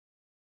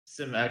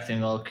Sim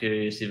acting all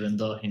curious, even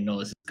though he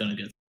knows he's gonna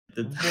get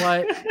suspended.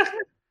 What?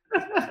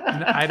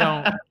 I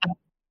don't.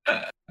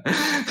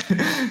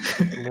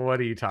 What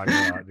are you talking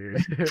about,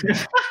 dude?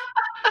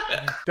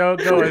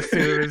 Don't go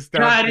assuming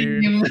stuff,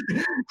 dude.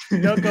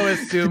 Don't go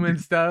assuming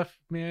stuff,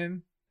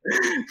 man.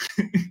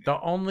 The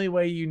only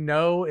way you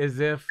know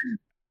is if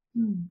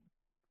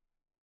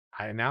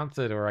I announce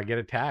it or I get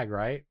a tag,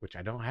 right? Which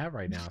I don't have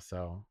right now,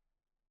 so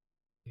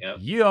Yep.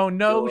 you don't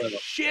know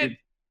shit,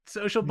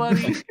 Social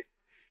Bunny.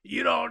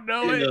 You don't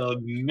know it.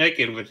 I'm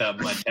naked without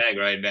my tag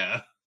right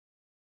now.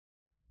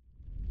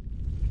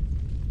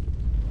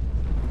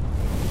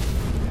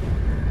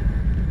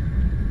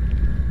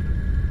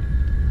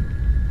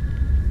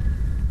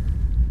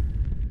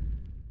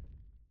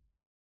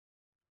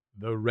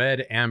 The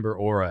red amber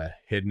aura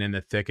hidden in the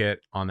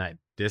thicket on that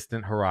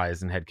distant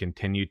horizon had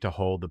continued to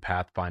hold the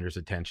Pathfinder's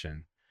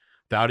attention.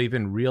 Without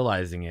even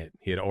realizing it,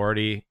 he had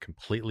already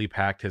completely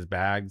packed his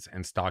bags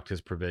and stocked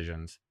his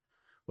provisions.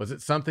 Was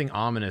it something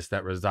ominous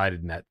that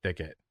resided in that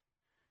thicket?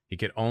 He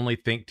could only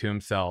think to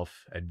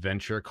himself,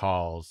 adventure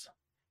calls,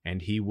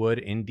 and he would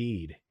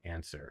indeed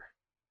answer.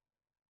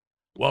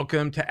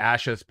 Welcome to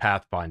Ashes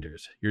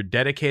Pathfinders, your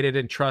dedicated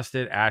and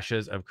trusted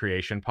Ashes of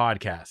Creation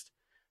podcast.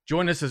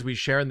 Join us as we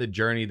share in the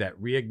journey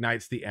that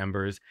reignites the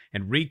embers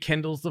and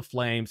rekindles the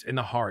flames in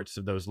the hearts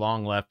of those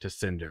long left to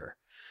cinder.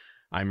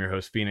 I'm your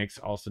host, Phoenix,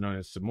 also known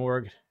as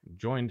Samorg,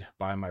 joined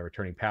by my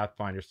returning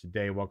Pathfinders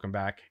today. Welcome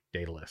back,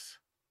 Daedalus.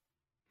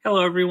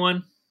 Hello,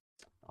 everyone.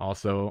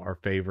 Also, our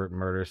favorite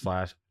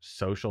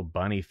murder/social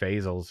bunny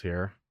Phasals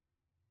here.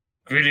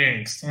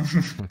 Greetings.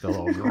 With the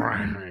little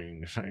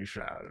grinding,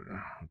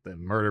 the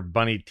murder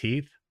bunny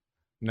teeth.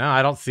 No,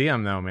 I don't see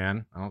him though,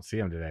 man. I don't see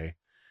him today.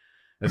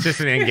 It's just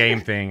an in-game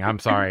thing. I'm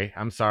sorry.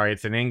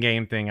 It's an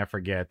in-game thing. I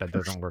forget that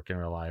doesn't work in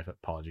real life.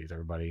 Apologies,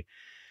 everybody.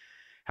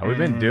 How we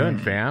been doing,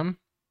 fam?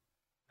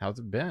 How's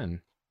it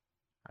been?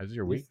 How's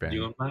your week been?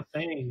 Doing my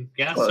thing.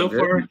 Yeah, so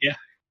far, yeah.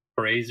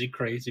 Crazy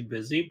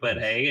busy, but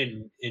hey,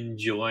 and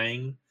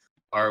enjoying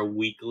our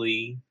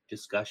weekly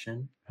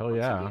discussion. Hell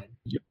yeah.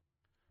 Yep.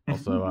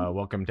 Also,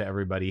 welcome to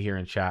everybody here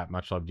in chat.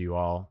 Much love to you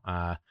all.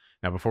 Now,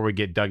 before we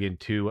get dug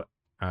into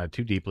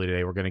too deeply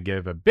today, we're going to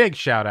give a big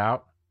shout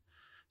out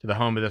to the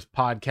home of this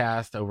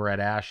podcast over at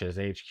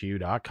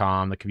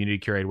asheshq.com, the community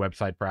curated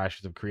website for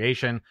Ashes of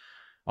Creation.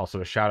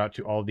 Also, a shout out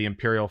to all of the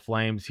Imperial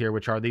Flames here,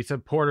 which are the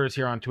supporters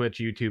here on Twitch,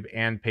 YouTube,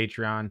 and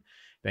Patreon.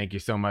 Thank you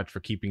so much for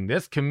keeping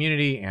this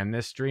community and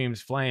this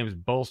stream's flames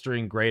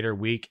bolstering greater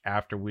week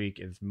after week.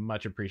 It's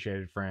much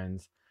appreciated,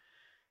 friends.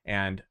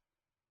 And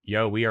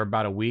we are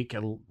about a week.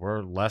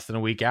 We're less than a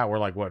week out. We're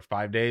like,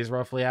 5 days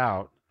roughly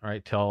out,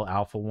 right, till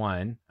Alpha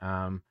 1.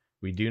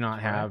 We don't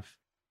have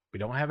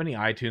any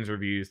iTunes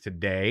reviews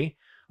today,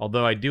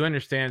 although I do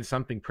understand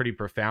something pretty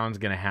profound is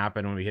going to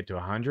happen when we hit to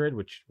 100,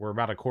 which we're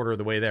about a quarter of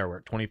the way there. We're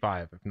at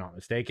 25, if not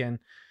mistaken.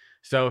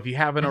 So if you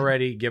haven't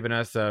already given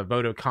us a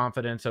vote of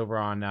confidence over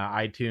on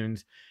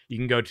iTunes, you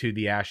can go to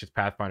the Ashes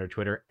Pathfinder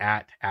Twitter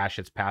at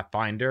Ashes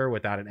Pathfinder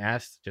without an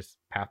S, just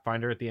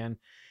Pathfinder at the end.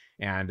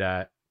 And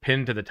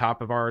pinned to the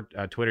top of our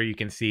Twitter, you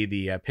can see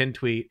the pinned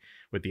tweet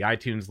with the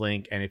iTunes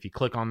link. And if you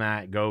click on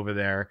that, go over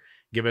there,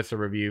 give us a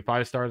review.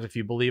 5 stars if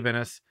you believe in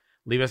us.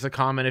 Leave us a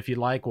comment if you'd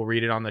like. We'll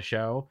read it on the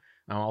show.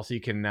 Also,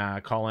 you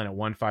can call in at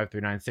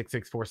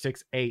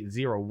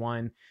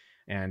 1-539-664-6801,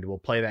 and we'll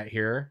play that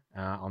here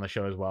on the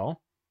show as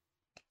well.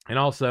 And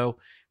also,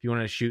 if you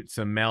want to shoot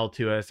some mail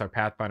to us, our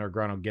Pathfinder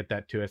Grunt will get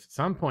that to us at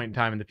some point in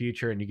time in the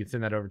future, and you can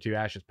send that over to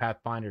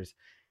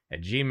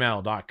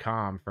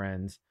ashespathfinders@gmail.com,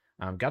 friends.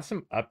 Got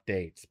some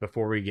updates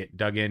before we get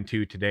dug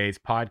into today's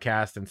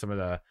podcast and some of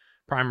the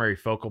primary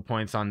focal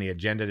points on the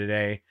agenda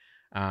today.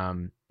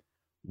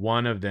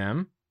 One of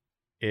them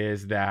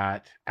is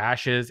that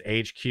Ashes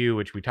HQ,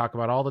 which we talk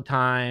about all the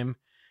time,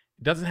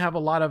 doesn't have a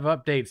lot of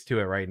updates to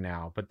it right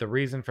now. But the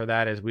reason for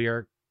that is we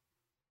are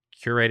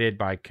curated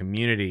by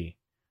community,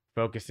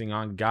 focusing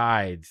on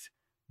guides,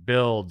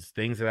 builds,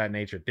 things of that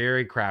nature,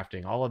 theory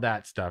crafting, all of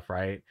that stuff,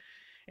 right?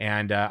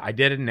 And I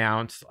did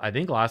announce, I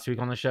think last week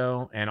on the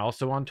show and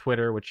also on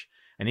Twitter, which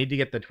I need to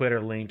get the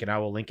Twitter link and I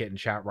will link it in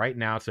chat right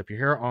now. So if you're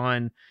here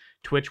on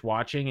Twitch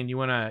watching and you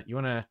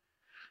wanna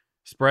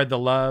spread the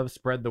love,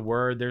 spread the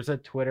word, there's a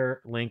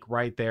Twitter link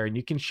right there and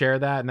you can share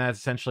that. And that's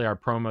essentially our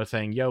promo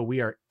saying, we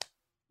are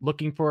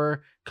looking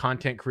for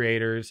content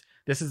creators.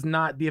 This is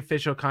not the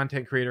official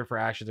content creator for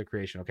Ashes of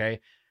Creation,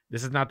 okay?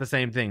 This is not the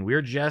same thing.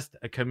 We're just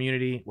a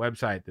community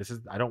website.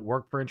 I don't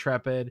work for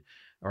Intrepid,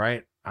 all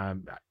right?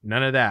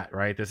 None of that,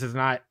 right? This is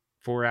not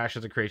for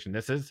Ashes of Creation.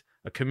 This is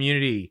a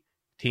community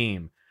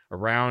team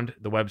around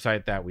the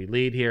website that we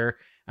lead here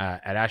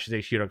at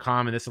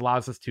asheshq.com. And this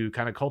allows us to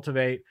kind of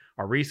cultivate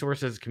our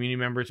resources, community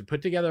members, and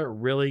put together a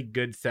really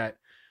good set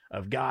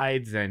of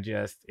guides and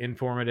just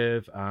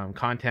informative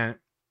content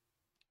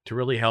to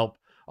really help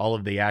all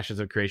of the Ashes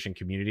of Creation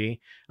community.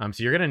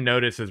 So you're going to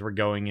notice as we're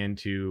going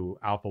into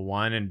Alpha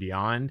 1 and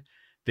beyond,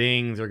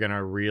 things are going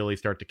to really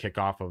start to kick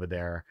off over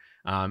there.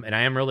 And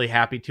I am really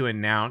happy to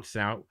announce,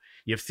 now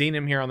you've seen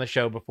him here on the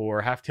show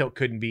before. Half Tilt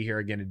couldn't be here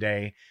again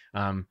today.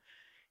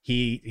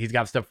 he's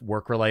got stuff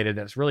work related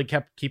that's really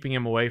kept keeping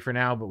him away for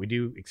now, but we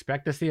do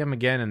expect to see him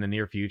again in the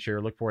near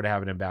future. Look forward to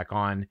having him back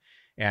on.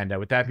 And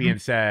with that being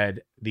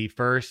said, the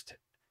first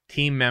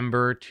team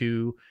member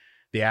to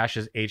the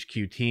Ashes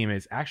HQ team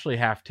is actually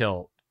Half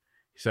Tilt.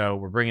 So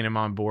we're bringing him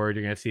on board.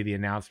 You're going to see the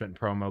announcement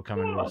promo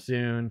coming real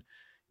soon.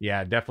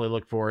 Yeah, definitely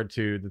look forward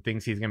to the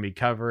things he's going to be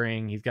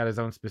covering. He's got his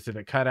own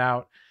specific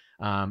cutout.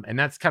 And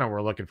that's kind of what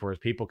we're looking for, is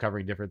people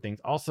covering different things.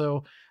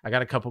 Also, I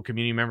got a couple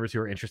community members who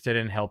are interested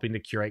in helping to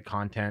curate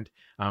content.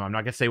 I'm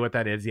not going to say what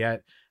that is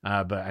yet,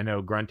 but I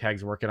know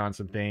Gruntag's working on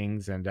some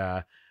things, and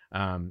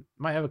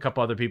might have a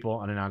couple other people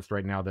unannounced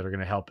right now that are going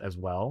to help as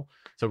well.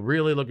 So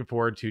really looking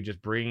forward to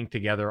just bringing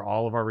together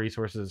all of our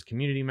resources as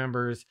community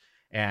members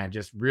and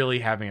just really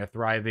having a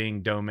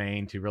thriving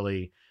domain to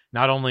really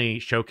not only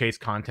showcase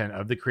content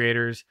of the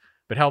creators,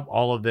 but help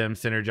all of them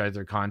synergize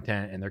their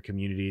content and their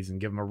communities and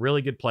give them a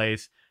really good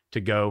place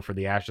to go for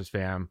the Ashes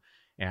fam.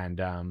 And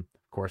of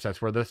course,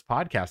 that's where this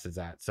podcast is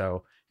at.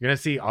 So you're going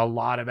to see a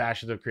lot of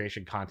Ashes of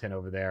Creation content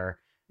over there.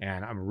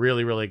 And I'm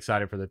really, really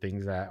excited for the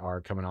things that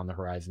are coming on the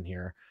horizon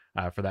here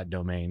for that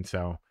domain.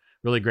 So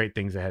really great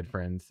things ahead,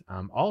 friends.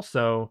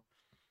 Also,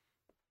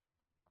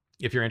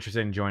 if you're interested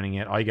in joining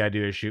it, all you got to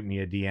do is shoot me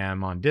a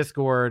DM on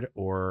Discord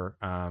or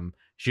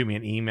shoot me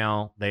an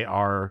email. They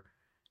are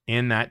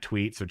in that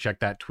tweet. So check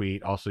that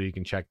tweet. Also, you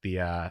can check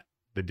the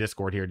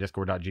Discord here,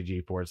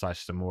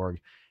 discord.gg/Samorg.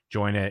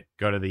 Join it.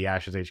 Go to the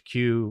Ashes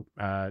HQ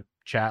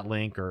chat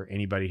link, or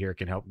anybody here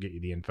can help get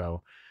you the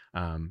info.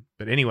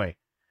 But anyway,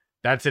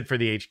 that's it for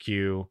the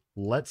HQ.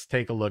 Let's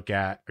take a look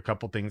at a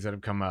couple things that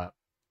have come up.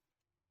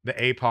 The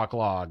APOC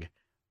log.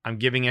 I'm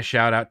giving a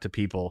shout out to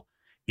people.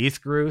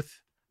 Iskruth,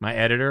 my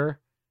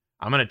editor.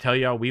 I'm going to tell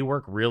y'all, we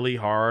work really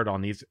hard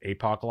on these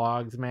APOC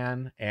logs,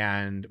 man.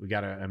 And we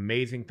got an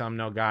amazing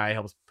thumbnail guy,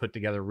 helps put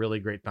together really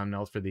great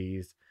thumbnails for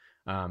these.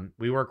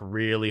 We work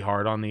really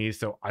hard on these.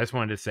 So I just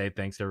wanted to say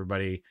thanks to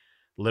everybody.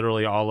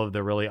 Literally all of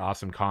the really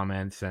awesome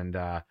comments and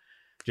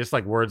just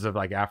like words of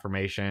like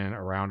affirmation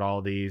around all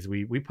of these.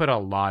 We put a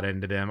lot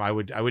into them. I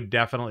would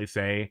definitely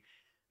say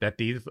that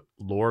these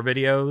lore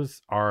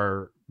videos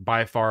are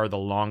by far the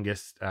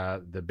longest,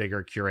 the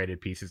bigger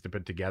curated pieces to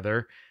put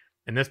together.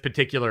 And this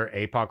particular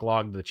APOC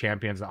log, The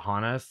Champions That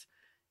Haunt Us,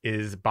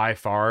 is by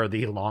far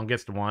the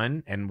longest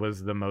one and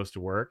was the most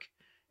work.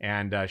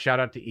 And shout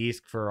out to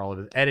East for all of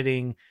his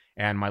editing,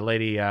 and my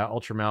lady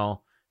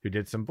Ultramel, who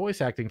did some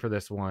voice acting for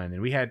this one.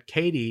 And we had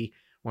Katie,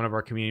 one of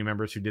our community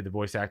members, who did the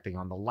voice acting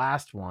on the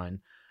last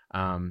one.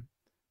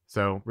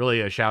 So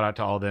really a shout out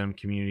to all them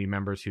community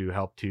members who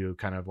helped to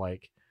kind of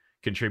like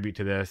contribute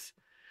to this.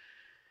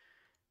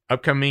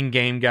 Upcoming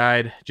game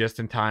guide just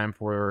in time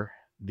for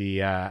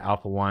the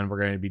Alpha 1. We're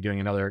going to be doing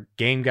another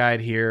game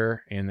guide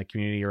here in the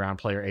community around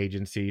player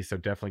agency. So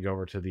definitely go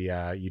over to the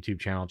YouTube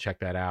channel, check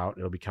that out.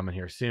 It'll be coming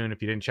here soon.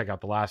 If you didn't check out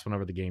the last one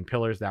over the game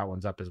pillars, that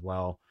one's up as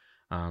well.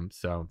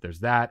 So there's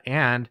that.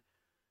 And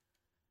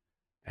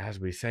as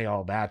we say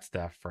all that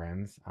stuff,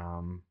 friends,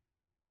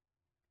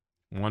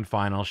 one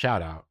final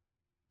shout out.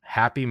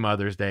 Happy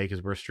Mother's Day,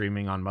 because we're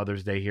streaming on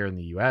Mother's Day here in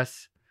the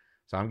US.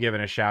 So I'm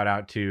giving a shout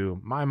out to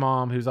my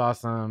mom, who's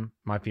awesome,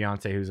 my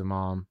fiance, who's a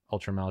mom,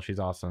 Ultramel, she's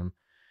awesome,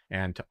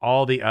 and to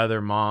all the other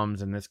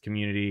moms in this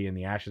community, in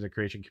the Ashes of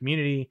Creation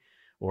community,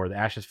 or the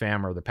Ashes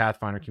fam, or the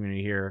Pathfinder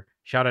community here.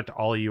 Shout out to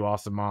all of you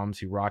awesome moms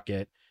who rock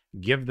it.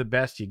 Give the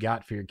best you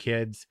got for your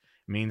kids.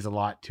 It means a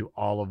lot to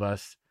all of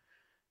us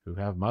who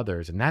have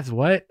mothers, and that's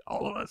what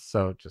all of us.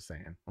 So just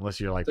saying, unless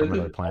you're like from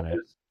another planet.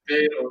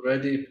 Day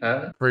already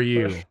passed for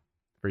you.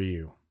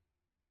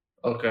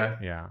 Okay.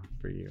 Yeah,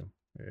 for you.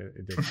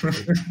 It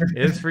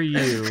is for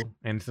you,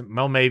 and some,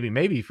 well,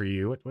 maybe for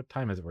you. What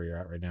time is it where you're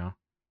at right now?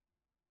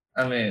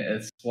 I mean,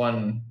 it's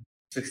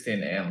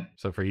 1:16 a.m.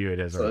 So for you, it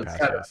is. So it's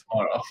kind of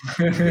tomorrow.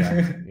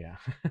 Yeah.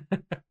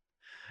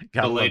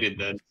 Belated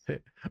then.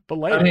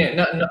 Belated.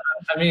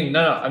 I mean,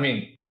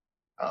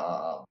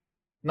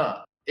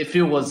 no. If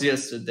it was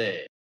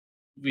yesterday,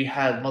 we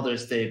had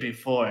Mother's Day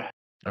before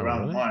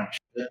around really? March,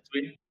 didn't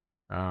we?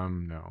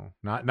 No,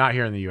 not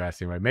here in the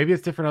U.S. anyway. Maybe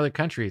it's different other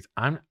countries.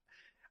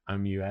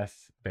 I'm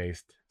U.S.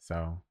 based,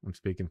 so I'm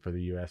speaking for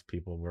the U.S.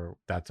 people. Where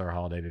that's our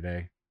holiday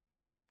today.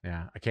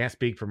 Yeah, I can't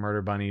speak for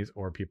murder bunnies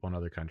or people in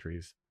other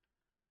countries.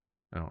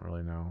 I don't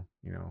really know,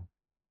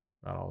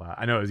 about all that.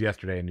 I know it was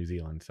yesterday in New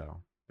Zealand,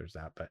 so there's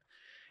that. But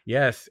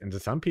yes, and to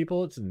some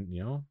people, it's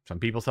some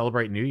people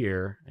celebrate New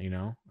Year.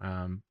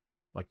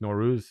 Like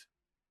Nowruz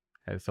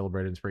has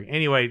celebrated in spring.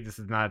 Anyway, this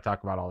is not a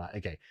talk about all that.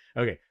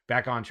 Okay,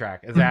 back on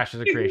track. It's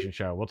Ashes of Creation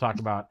show. We'll talk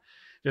about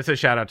just a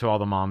shout out to all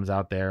the moms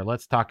out there.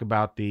 Let's talk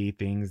about the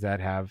things that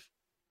have.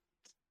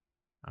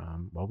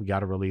 We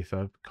got a release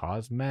of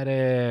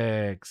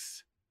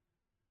cosmetics,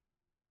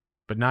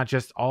 but not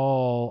just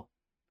all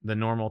the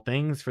normal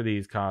things for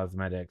these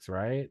cosmetics,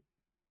 right?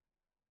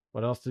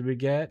 What else did we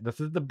get?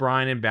 This is the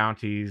Brine and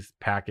Bounties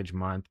package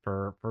month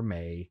for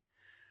May.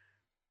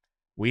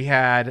 We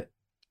had,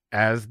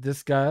 as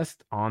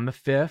discussed on the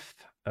 5th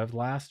of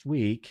last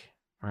week,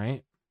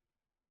 right?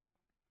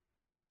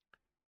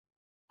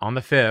 On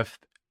the 5th,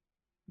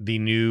 the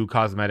new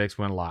cosmetics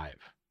went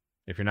live.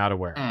 if you're not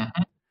aware. Mhm.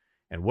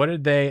 And what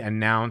did they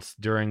announce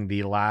during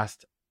the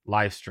last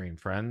live stream,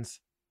 friends?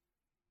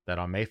 That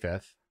on May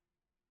 5th,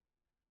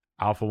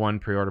 Alpha 1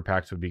 pre-order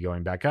packs would be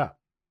going back up.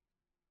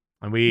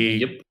 And we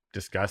Yep.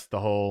 discussed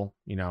the whole,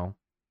 are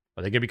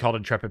they going to be called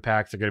Intrepid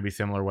packs? They're going to be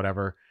similar,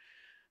 whatever.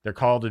 They're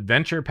called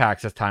Adventure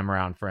packs this time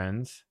around,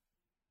 friends.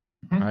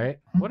 Right?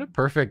 What a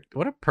perfect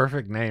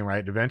name,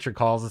 right? Adventure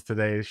calls us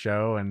today's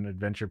show, and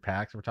Adventure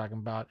packs we're talking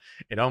about.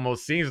 It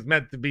almost seems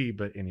meant to be,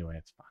 but anyway,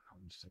 it's fine. I'll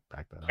just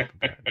back that up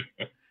a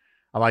bit.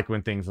 I like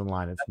when things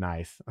align. It's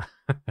nice.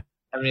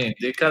 I mean,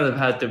 they kind of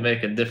had to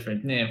make a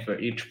different name for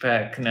each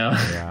pack now.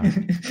 Yeah.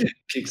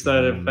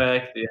 Kickstarter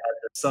pack, they had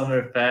the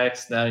summer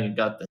packs, now you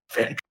got the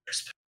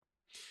Adventures.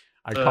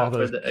 I call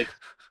those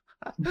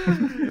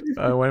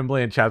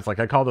Wembley and chat's like,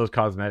 I call those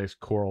cosmetics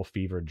Coral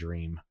Fever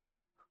Dream.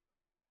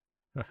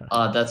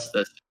 That's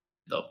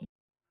dope.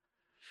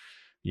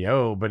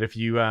 Yo, but if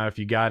you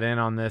got in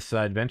on this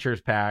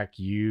Adventures pack,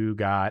 you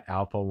got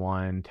Alpha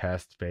 1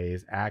 test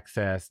phase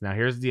access. Now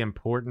here's the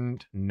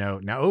important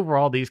note. Now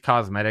overall, these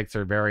cosmetics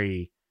are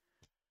very,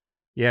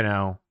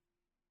 under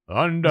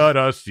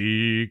the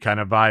sea kind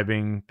of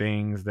vibing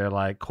things. They're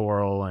like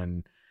coral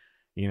and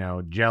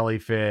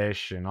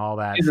jellyfish and all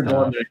that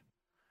stuff.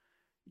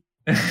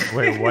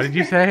 Wait, what did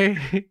you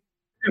say?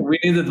 We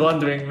needed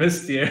Wandering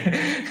Mist here.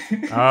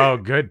 Oh,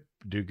 good.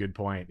 Good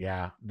point.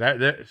 Yeah.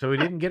 So we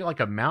didn't get like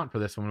a mount for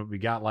this one. We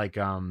got like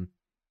what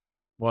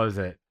was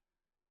it?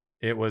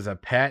 It was a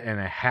pet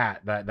and a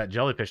hat. That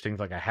jellyfish thing's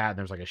like a hat. And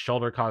there's like a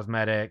shoulder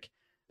cosmetic.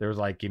 There was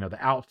like, the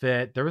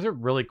outfit. There was a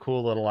really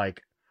cool little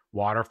like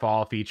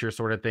waterfall feature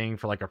sort of thing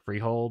for like a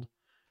freehold.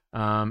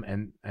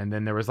 And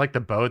then there was like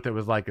the boat that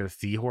was like a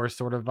seahorse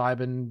sort of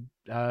vibing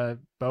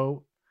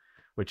boat,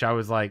 which I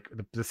was like,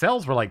 the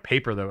sails were like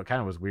paper though. It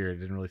kind of was weird. It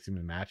didn't really seem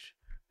to match,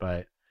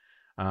 but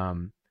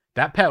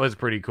that pet was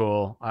pretty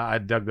cool. I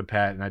dug the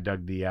pet and I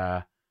dug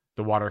the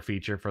water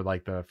feature for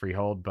like the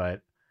freehold.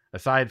 But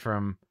aside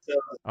from,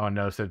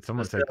 someone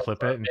said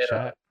clip it in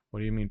chat. What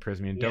do you mean,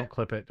 Prismian? Yeah. Don't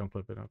clip it. Don't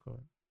clip it. Don't clip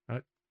it.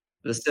 What?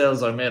 The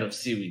sails are made of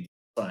seaweed.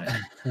 Fine.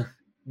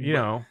 Would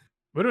have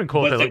been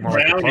cool if they looked more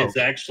like a crown cloak. is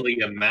actually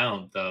a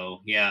mount,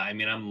 though. Yeah, I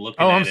mean, I'm looking.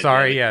 Oh, I'm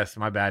sorry. Yes,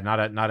 my bad. Not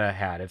a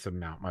hat. It's a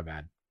mount. My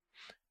bad.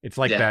 It's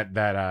like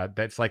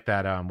that's like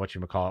that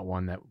whatchamacallit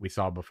one that we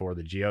saw before,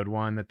 the Geode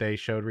one that they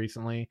showed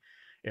recently.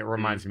 It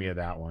reminds me of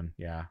that one.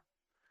 Yeah.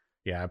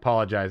 I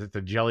apologize. It's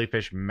a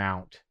jellyfish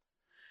mount.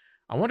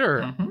 I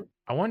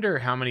wonder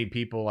how many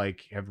people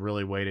like have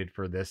really waited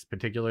for this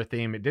particular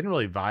theme. It didn't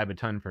really vibe a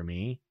ton for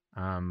me.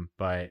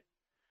 But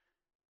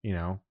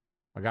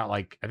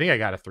I think I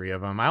got 3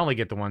 of them. I only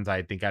get the ones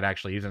I think I'd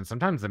actually use. And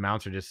sometimes the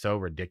mounts are just so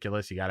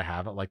ridiculous. You got to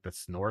have it, like the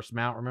Snorse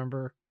mount,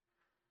 remember?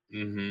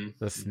 Mm-hmm.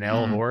 The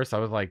snail horse. I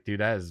was like,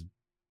 dude, I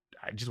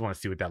just want to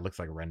see what that looks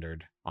like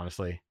rendered,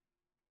 honestly.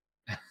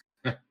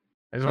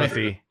 I just want to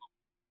see.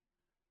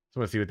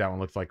 What that one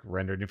looks like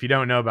rendered. If you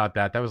don't know about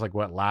that, that was like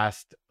what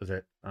was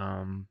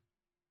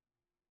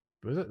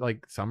it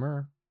like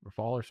summer or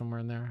fall or somewhere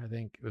in there? I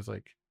think it was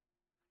like,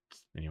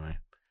 anyway.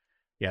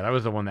 Yeah, that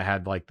was the one that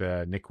had like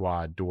the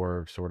Nikwa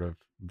dwarf sort of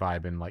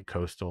vibe and like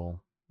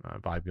coastal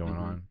vibe going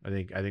on. I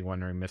think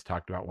Wondering Mist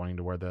talked about wanting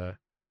to wear the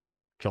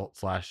kilt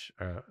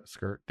 /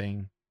 skirt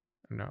thing.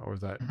 No, or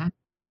was that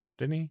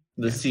didn't he?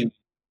 The seaweed.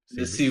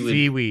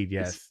 Seaweed,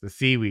 yes. The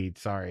seaweed,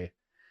 sorry.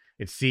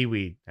 It's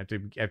seaweed. I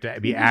have to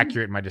be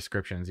accurate in my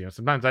descriptions.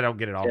 Sometimes I don't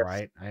get it all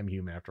right. I am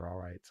human after all,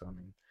 right? So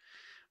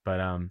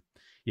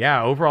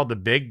yeah, overall the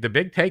big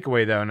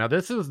takeaway though. Now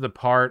this is the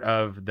part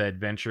of the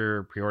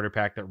Adventure pre-order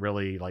pack that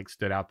really like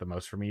stood out the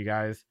most for me, you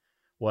guys.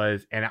 Do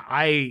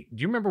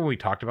you remember when we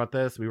talked about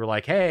this? We were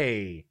like,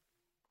 hey,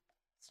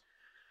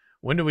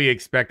 when do we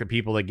expect the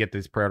people that get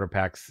these pre-order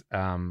packs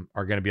are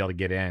going to be able to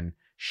get in?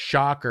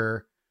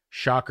 Shocker.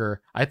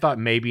 I thought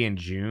maybe in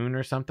June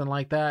or something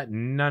like that.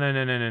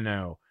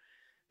 No.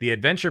 The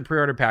Adventure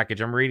pre-order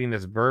package, I'm reading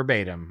this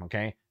verbatim,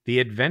 okay? The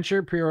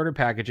Adventure pre-order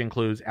package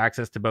includes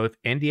access to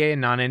both NDA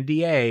and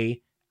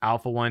non-NDA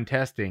Alpha 1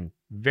 testing.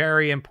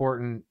 Very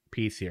important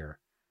piece here.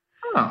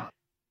 Huh.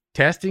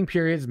 Testing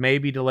periods may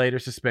be delayed or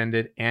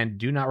suspended and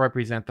do not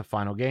represent the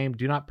final game.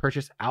 Do not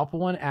purchase Alpha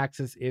 1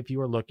 access if you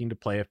are looking to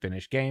play a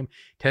finished game.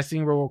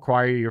 Testing will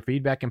require your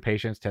feedback and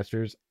patience.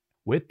 Testers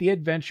with the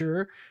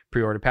Adventure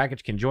pre-order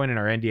package can join in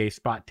our NDA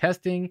spot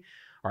testing,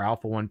 our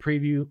Alpha 1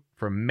 preview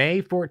from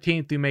May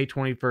 14th through May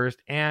 21st,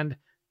 and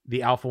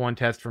the Alpha 1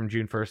 test from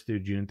June 1st through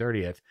June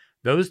 30th.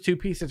 Those 2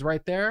 pieces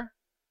right there,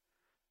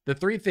 the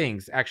 3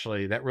 things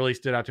actually that really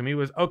stood out to me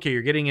was, okay,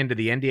 you're getting into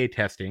the NDA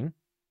testing,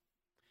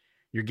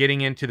 you're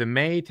getting into the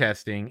May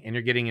testing, and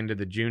you're getting into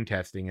the June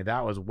testing. And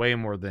that was way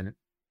more than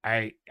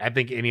I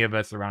think any of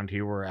us around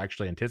here were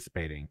actually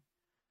anticipating.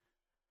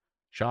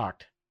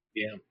 Shocked.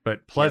 Yeah.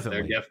 But pleasantly.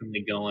 Yeah, they're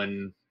definitely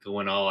going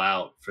all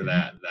out for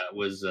that. That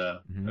was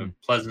a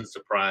pleasant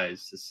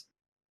surprise. This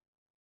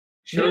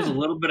shows a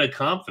little bit of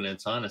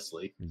confidence,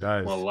 honestly. It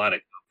does. Well, a lot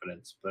of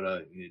confidence,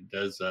 but it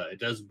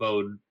does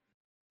bode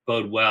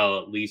well,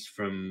 at least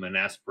from an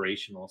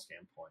aspirational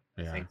standpoint.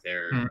 I think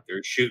they're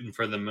shooting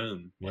for the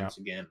moon once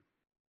again.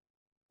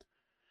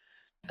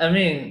 I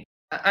mean,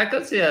 I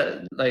could see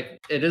it like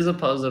it is a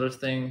positive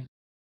thing.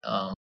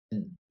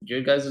 In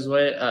your guys'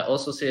 way, I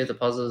also see it a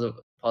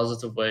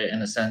positive way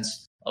in a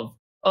sense of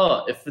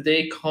if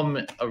they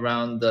come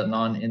around the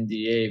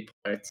non-NDA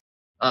part,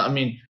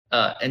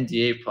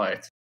 NDA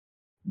part,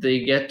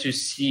 they get to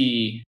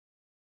see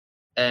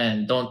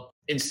and don't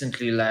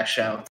instantly lash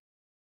out.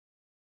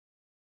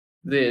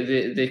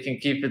 They can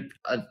keep it,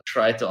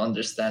 try to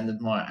understand it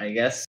more, I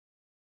guess,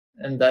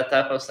 in that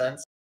type of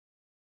sense.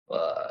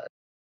 But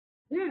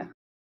yeah,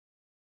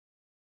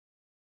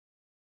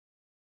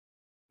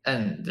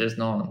 and there's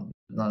not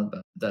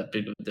that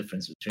big of a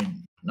difference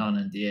between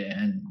non-NDA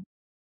and.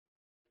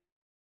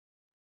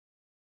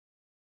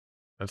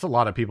 That's a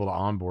lot of people to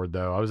onboard,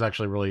 though. I was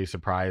actually really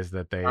surprised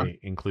that they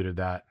included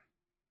that.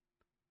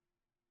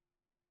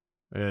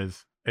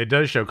 It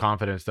does show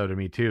confidence, though, to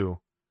me too.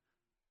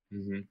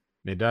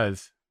 It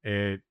does.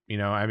 The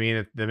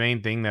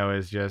main thing though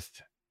is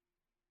just,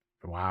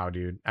 wow,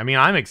 dude. I mean,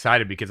 I'm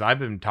excited because I've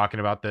been talking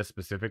about this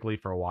specifically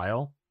for a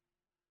while.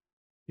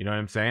 You know what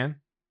I'm saying?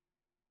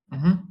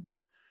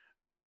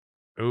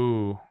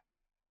 Ooh.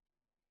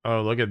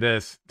 Oh, look at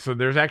this. So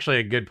there's actually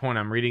a good point.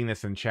 I'm reading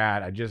this in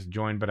chat. I just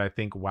joined, but I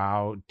think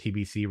WoW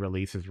TBC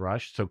release is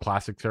rushed. So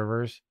classic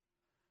servers.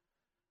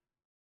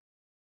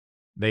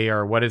 They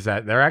are, what is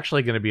that? They're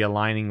actually going to be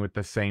aligning with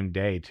the same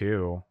day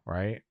too,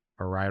 right?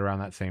 Or right around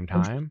that same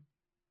time.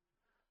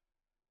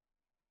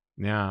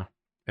 Yeah.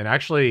 And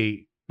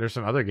actually, there's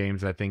some other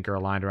games that I think are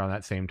aligned around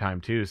that same time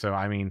too. So,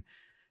 I mean,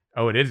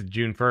 it is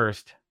June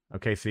 1st.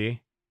 Okay,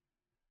 see?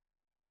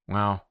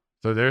 Wow.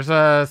 So there's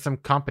some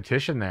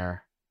competition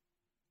there.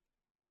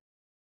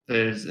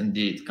 There's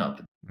indeed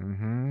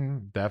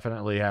competition.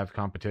 Definitely have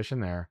competition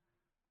there.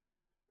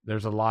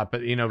 There's a lot,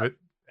 but but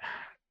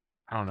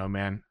I don't know,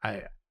 man.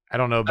 I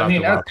don't know about the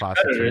WoW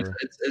Classic server.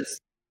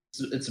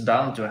 It's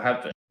bound to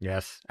happen.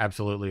 Yes,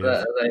 absolutely.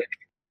 Like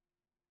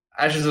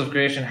Ashes of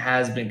Creation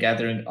has been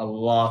gathering a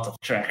lot of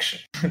traction.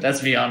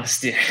 Let's be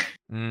honest here.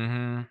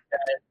 And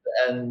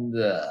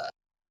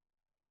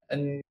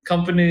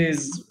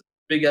companies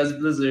big as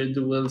Blizzard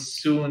will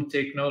soon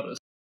take notice.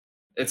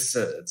 It's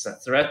a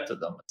threat to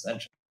them,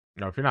 essentially.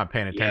 No, if you're not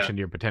paying attention to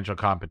your potential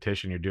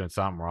competition, you're doing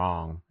something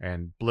wrong.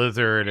 And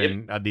Blizzard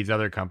and these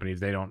other companies,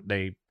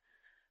 they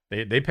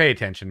pay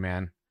attention,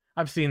 man.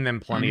 I've seen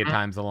them plenty of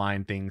times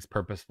align things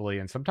purposefully,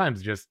 and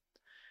sometimes just,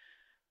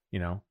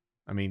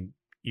 I mean,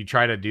 you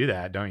try to do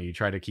that, don't you? You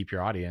try to keep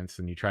your audience,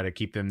 and you try to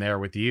keep them there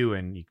with you,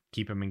 and you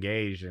keep them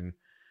engaged, and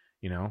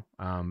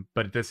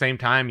but at the same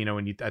time,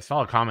 when I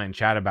saw a comment in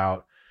chat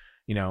about,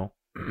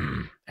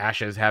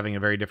 Ashes having a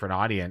very different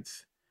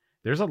audience.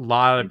 There's a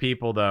lot of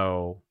people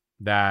though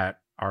that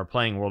are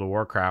playing World of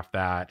Warcraft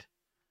that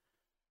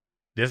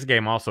this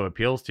game also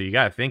appeals to. You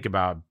got to think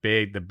about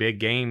the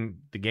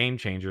game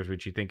changers,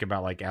 which you think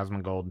about like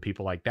Asmongold and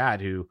people like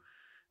that, who,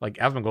 like,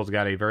 Asmongold's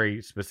got a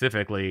very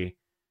specifically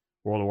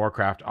World of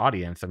Warcraft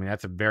audience. I mean,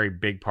 that's a very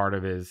big part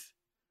of his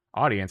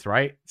audience,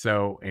 right?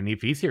 So, and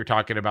if he's here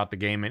talking about the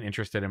game and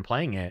interested in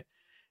playing it,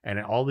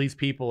 and all these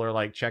people are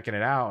like checking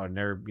it out, and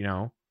they're,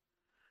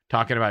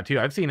 talking about it too.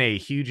 I've seen a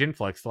huge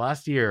influx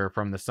last year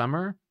from the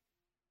summer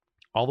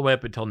all the way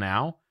up until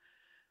now.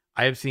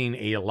 I have seen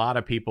a lot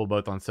of people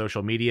both on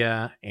social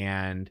media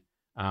and,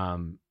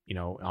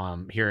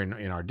 here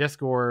in our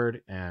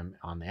Discord and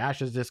on the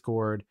Ashes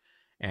Discord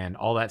and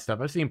all that stuff.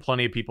 I've seen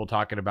plenty of people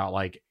talking about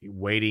like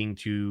waiting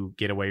to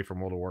get away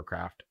from World of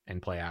Warcraft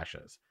and play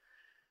Ashes.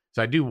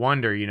 So I do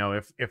wonder,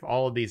 if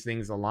all of these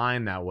things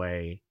align that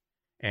way,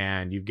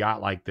 and you've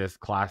got like this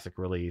classic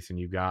release, and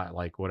you've got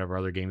like whatever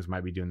other games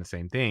might be doing the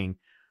same thing,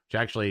 which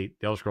actually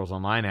the Elder Scrolls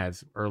Online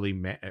has early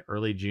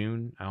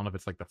June. I don't know if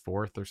it's like the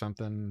 4th or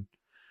something,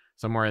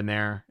 somewhere in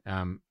there.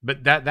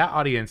 But that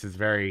audience is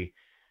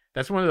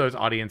that's one of those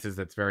audiences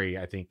that's very,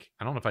 I don't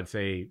know if I'd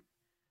say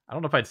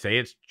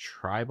it's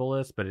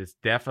tribalist, but it's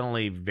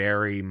definitely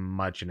very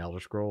much an Elder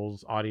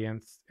Scrolls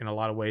audience in a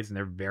lot of ways, and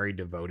they're very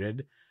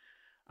devoted.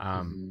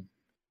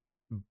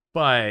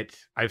 But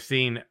I've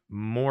seen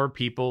more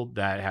people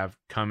that have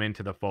come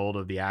into the fold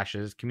of the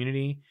Ashes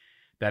community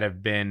that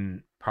have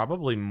been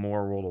probably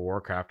more World of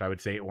Warcraft, I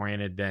would say,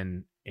 oriented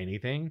than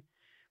anything.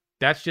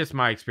 That's just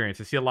my experience.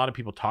 I see a lot of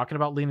people talking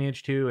about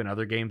Lineage 2 and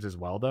other games as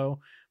well,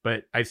 though.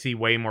 But I see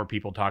way more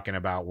people talking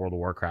about World of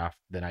Warcraft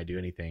than I do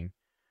anything.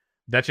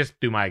 That's just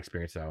through my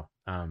experience, though.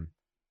 So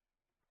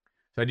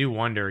I do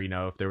wonder,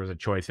 if there was a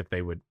choice, if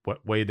they would,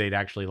 what way they'd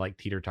actually like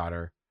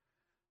teeter-totter.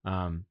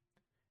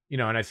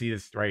 And I see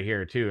this right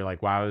here too.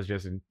 Like, WoW is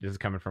this is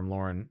coming from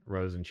Lauren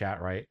Rose in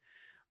chat, right?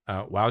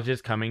 WoW is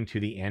just coming to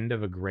the end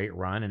of a great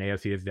run, and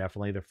AOC is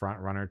definitely the front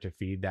runner to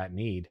feed that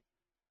need.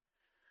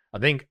 I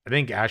think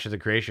Ashes of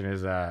Creation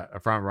is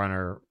a front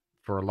runner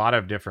for a lot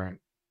of different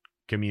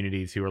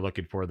communities who are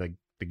looking for the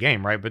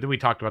game, right? But then we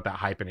talked about that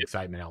hype and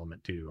excitement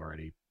element too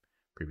already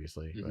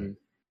previously. Yeah.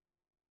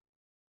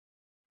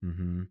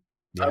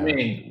 I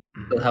mean,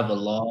 we'll have a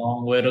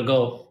long way to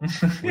go.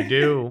 We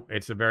do.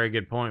 It's a very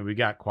good point. We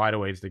got quite a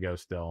ways to go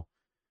still.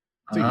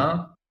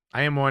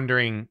 I am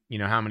wondering,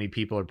 how many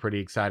people are pretty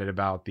excited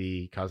about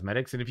the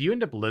cosmetics. And if you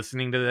end up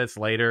listening to this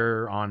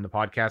later on the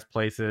podcast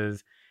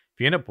places, if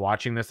you end up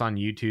watching this on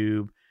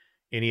YouTube,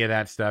 any of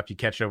that stuff, you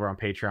catch it over on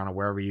Patreon or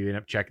wherever you end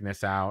up checking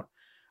this out.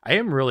 I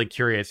am really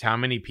curious how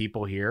many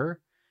people here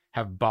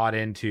have bought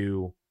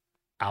into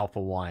Alpha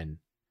One.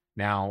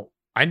 Now,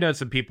 I know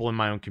some people in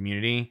my own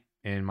community,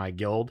 in my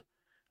guild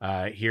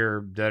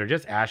here, that are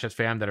just Ashes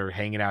fam, that are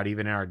hanging out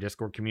even in our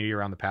Discord community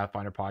around the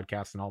Pathfinder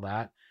podcast and all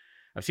that.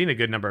 I've seen a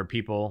good number of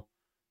people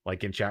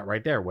like in chat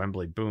right there.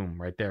 Wembley, boom,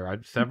 right there. I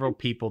have several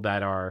people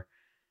that are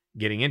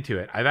getting into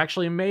it. I've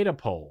actually made a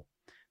poll.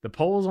 The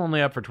poll is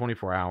only up for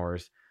 24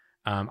 hours.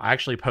 I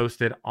actually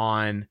posted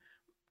on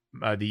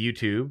the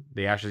YouTube,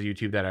 the Ashes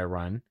YouTube that I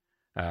run.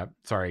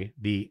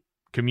 The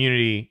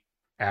Community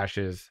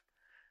Ashes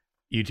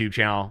YouTube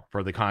channel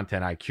for the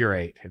content I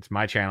curate. It's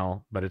my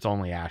channel, but it's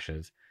only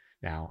Ashes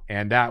now.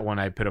 And that one,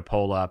 I put a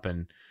poll up,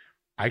 and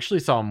I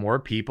actually saw more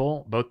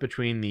people, both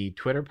between the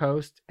Twitter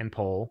post and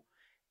poll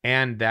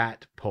and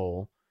that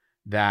poll,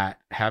 that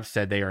have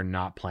said they are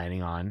not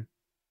planning on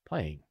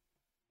playing.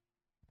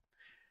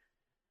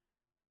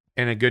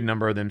 And a good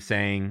number of them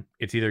saying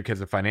it's either because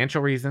of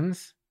financial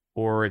reasons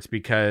or it's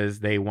because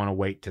they want to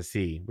wait to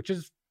see, which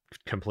is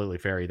completely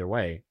fair either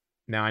way.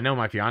 Now, I know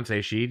my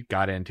fiance, she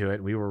got into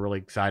it. We were really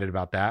excited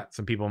about that.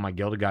 Some people in my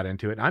guild got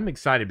into it. I'm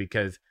excited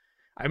because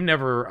I'm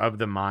never of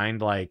the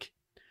mind like,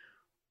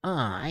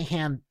 I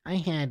had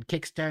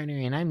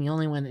Kickstarter and I'm the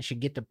only one that should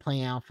get to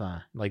play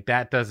alpha. Like,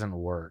 that doesn't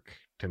work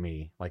to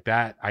me. Like,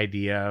 that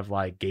idea of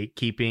like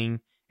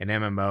gatekeeping an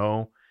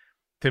MMO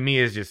to me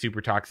is just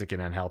super toxic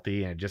and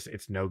unhealthy, and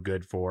it's no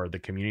good for the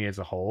community as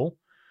a whole.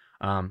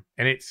 And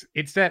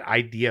it's that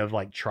idea of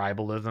like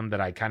tribalism that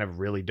I kind of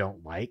really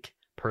don't like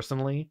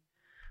personally.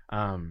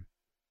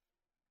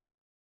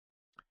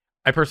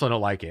 I personally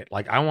don't like it.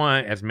 Like, I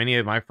want as many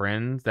of my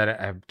friends that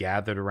have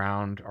gathered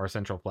around our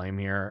central flame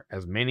here,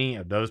 as many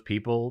of those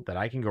people that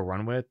I can go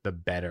run with, the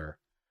better.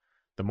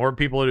 The more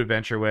people to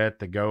adventure with,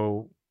 to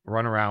go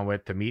run around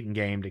with, to meet in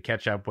game, to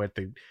catch up with,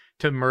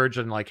 to merge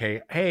and like,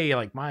 hey,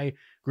 like my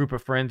group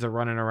of friends are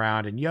running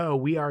around and yo,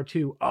 we are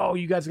too. Oh,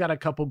 you guys got a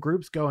couple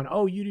groups going.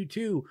 Oh, you do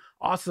too.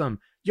 Awesome.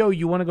 Yo,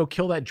 you want to go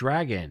kill that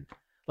dragon?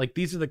 Like,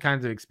 these are the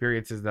kinds of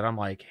experiences that I'm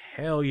like,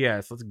 hell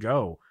yes, let's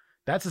go.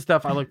 That's the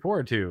stuff I look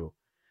forward to.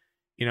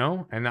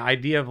 And the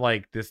idea of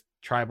like this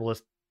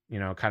tribalist,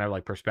 kind of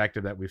like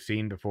perspective that we've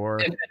seen before.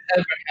 If it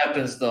ever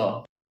happens,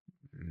 though,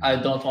 I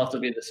don't want to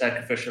be the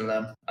sacrificial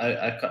lamb.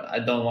 I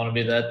don't want to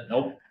be that.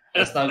 Nope,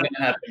 that's not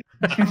gonna happen.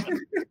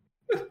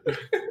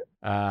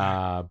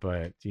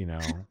 But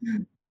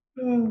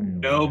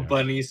no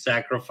bunny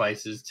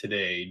sacrifices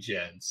today,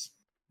 gents.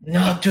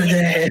 Not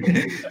today.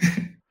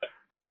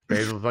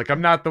 Basil's like,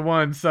 I'm not the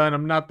one, son.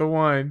 I'm not the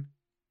one.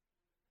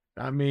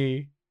 Not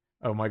me.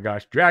 Oh my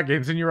gosh,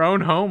 dragons in your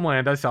own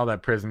homeland. I saw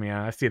that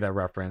Prismia. I see that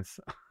reference.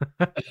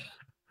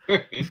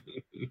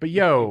 But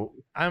yo,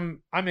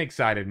 I'm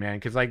excited, man,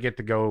 because I get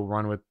to go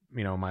run with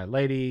my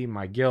lady,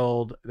 my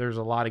guild. There's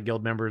a lot of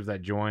guild members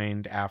that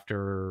joined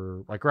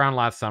after like around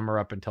last summer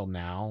up until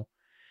now,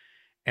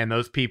 and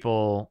those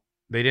people,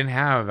 they didn't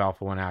have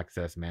Alpha 1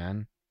 access,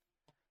 man.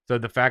 So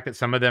the fact that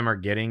some of them are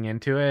getting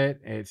into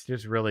it, it's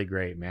just really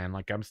great, man.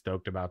 Like, I'm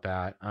stoked about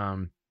that.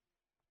 I'm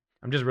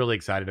just really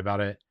excited about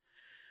it.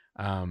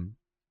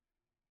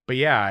 But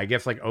yeah, I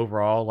guess like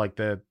overall, like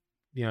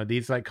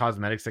these like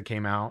cosmetics that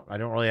came out, I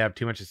don't really have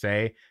too much to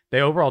say.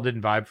 They overall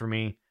didn't vibe for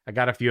me. I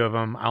got a few of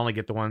them. I only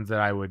get the ones that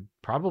I would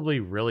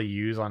probably really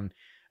use on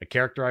a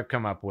character I've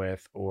come up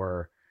with,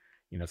 or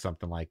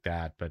something like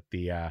that. But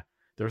there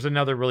was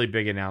another really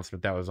big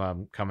announcement that was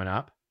coming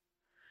up.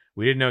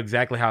 We didn't know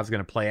exactly how it's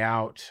going to play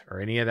out or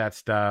any of that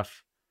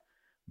stuff,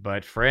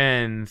 but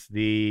friends,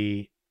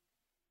 the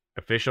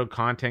official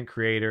content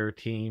creator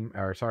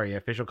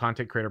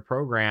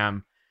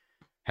program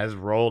has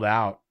rolled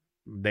out.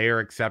 They are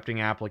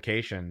accepting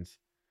applications,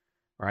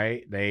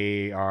 right?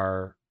 They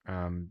are,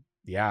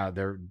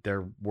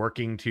 they're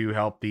working to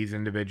help these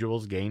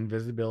individuals gain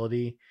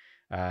visibility,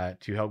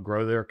 to help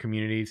grow their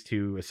communities,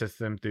 to assist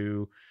them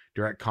through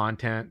direct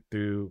content,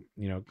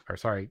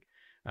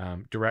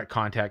 direct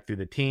contact through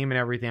the team and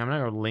everything. I'm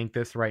going to link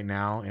this right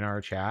now in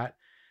our chat,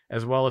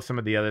 as well as some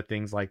of the other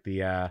things like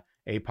the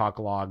APOC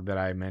log that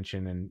I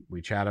mentioned and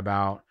we chat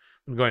about.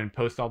 I'm going to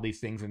post all these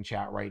things in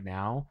chat right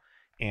now.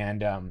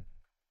 And,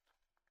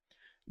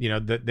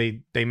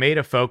 they made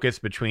a focus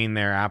between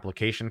their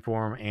application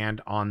form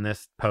and on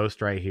this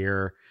post right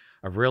here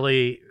of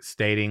really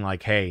stating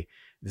like, hey,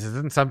 this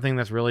isn't something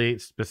that's really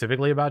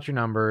specifically about your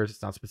numbers.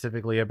 It's not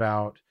specifically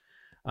about,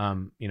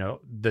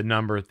 the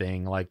number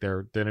thing. Like,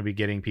 they're going to be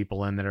getting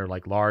people in that are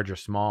like large or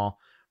small.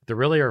 They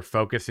really are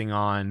focusing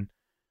on,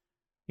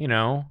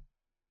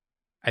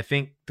 I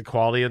think the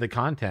quality of the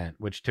content,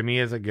 which to me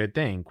is a good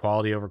thing.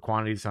 Quality over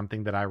quantity is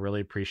something that I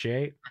really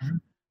appreciate.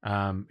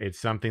 It's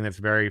something that's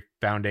very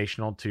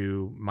foundational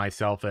to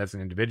myself as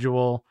an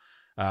individual,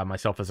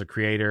 myself as a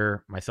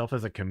creator, myself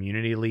as a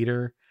community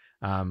leader,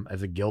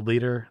 as a guild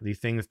leader. These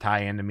things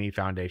tie into me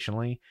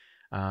foundationally.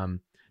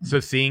 So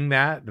seeing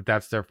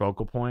that's their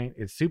focal point,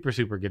 it's super,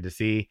 super good to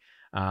see.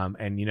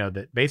 And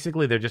that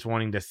basically they're just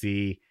wanting to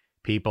see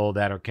people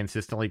that are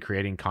consistently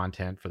creating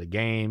content for the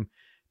game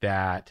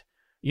that,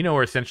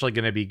 are essentially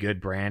going to be good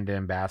brand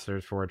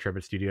ambassadors for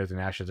Tribute Studios and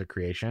Ashes of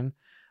Creation,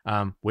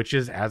 which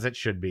is as it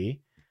should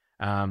be.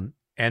 And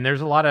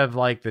there's a lot of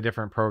like the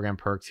different program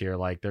perks here.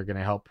 Like they're going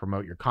to help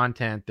promote your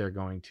content. They're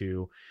going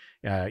to,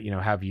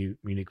 have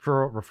unique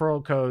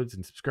referral codes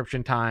and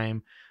subscription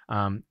time,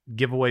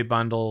 giveaway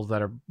bundles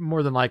that are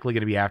more than likely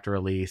going to be after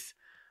release.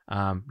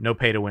 No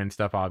pay to win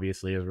stuff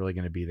obviously is really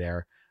going to be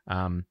there.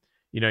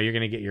 You're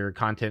going to get your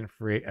content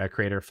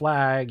creator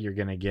flag. You're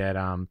going to get,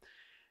 a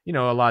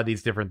lot of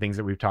these different things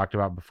that we've talked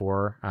about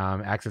before,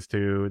 access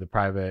to the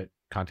private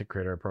content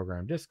creator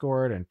program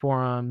Discord and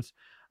forums,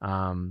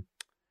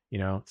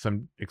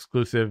 some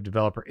exclusive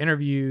developer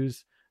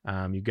interviews.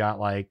 You got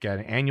like an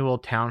annual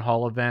town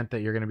hall event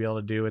that you're going to be able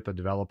to do with the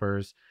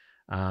developers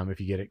if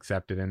you get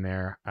accepted in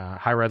there.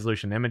 High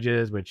resolution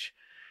images, which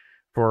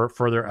for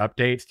further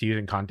updates to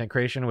using content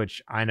creation,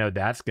 which I know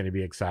that's going to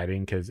be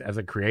exciting because as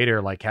a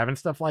creator, like having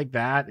stuff like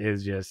that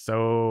is just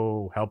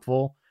so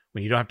helpful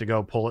when you don't have to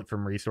go pull it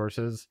from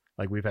resources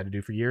like we've had to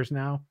do for years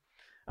now.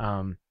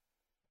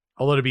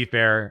 Although to be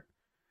fair,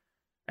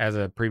 as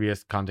a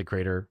previous content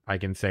creator, I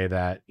can say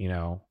that,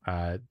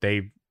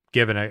 they've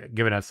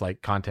given us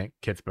like content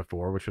kits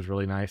before, which was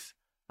really nice.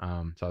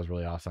 So that was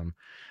really awesome.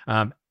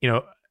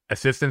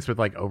 Assistance with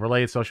like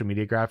overlays, social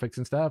media graphics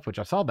and stuff, which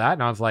I saw that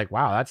and I was like,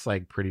 wow, that's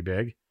like pretty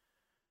big.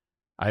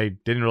 I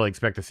didn't really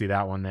expect to see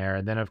that one there.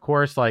 And then of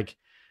course, like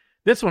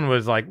this one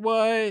was like,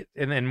 what?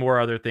 And then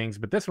more other things.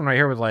 But this one right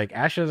here was like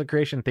Ashes of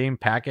Creation theme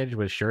package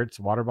with shirts,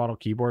 water bottle,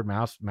 keyboard,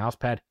 mouse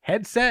pad,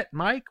 headset,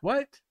 mic.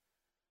 What?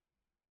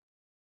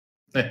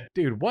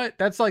 Dude, what?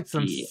 That's like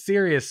some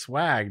serious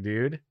swag,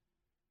 dude.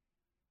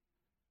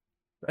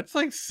 That's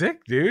like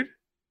sick, dude.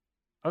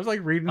 I was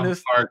like reading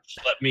this. Parched.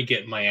 Let me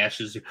get my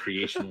Ashes of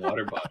Creation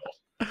water bottle.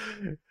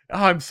 Oh,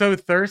 I'm so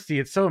thirsty.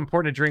 It's so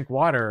important to drink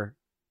water.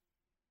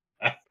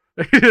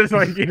 It's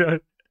like,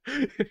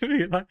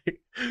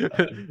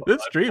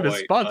 this stream is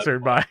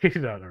sponsored by.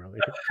 No, not really.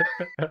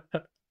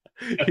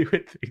 You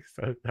would think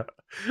so, though.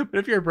 But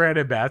if you're a brand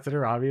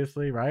ambassador,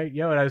 obviously, right?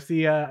 Yo, and I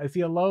see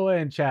Aloha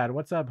in chat.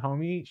 What's up,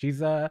 homie? She's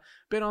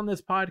been on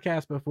this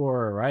podcast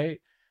before, right?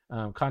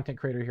 Content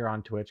creator here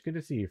on Twitch. Good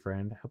to see you,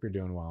 friend. Hope you're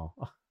doing well.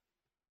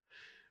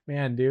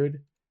 Man,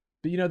 dude.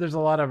 But there's a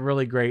lot of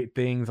really great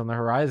things on the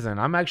horizon.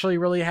 I'm actually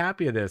really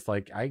happy with this.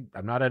 Like I'm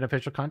not an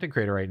official content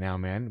creator right now,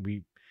 man.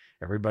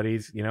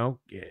 Everybody's,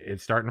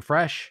 it's starting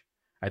fresh.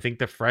 I think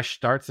the fresh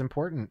start's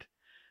important.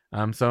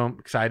 So I'm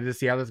excited to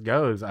see how this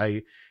goes.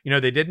 They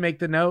did make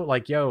the note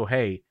like, yo,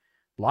 hey,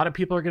 a lot of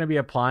people are going to be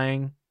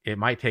applying. It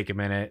might take a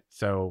minute,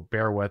 so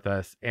bear with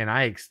us. And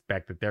I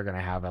expect that they're going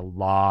to have a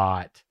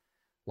lot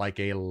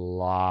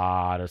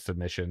of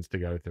submissions to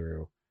go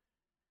through.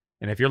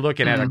 And if you're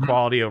looking at a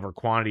quality over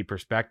quantity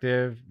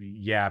perspective,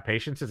 yeah,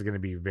 patience is going to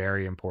be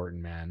very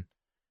important, man.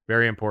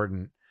 Very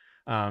important.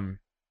 But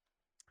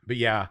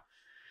yeah.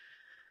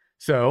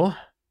 So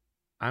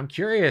I'm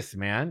curious,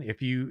 man,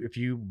 if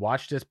you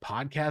watch this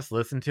podcast,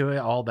 listen to it,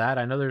 all that.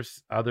 I know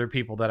there's other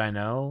people that I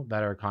know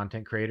that are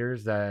content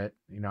creators that,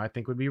 I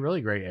think would be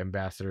really great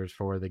ambassadors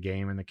for the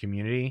game and the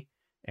community.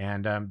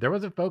 And there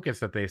was a focus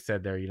that they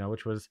said there,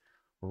 which was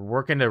we're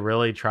working to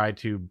really try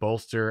to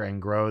bolster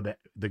and grow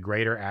the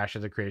greater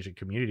Ashes of Creation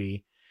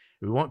community.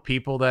 We want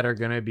people that are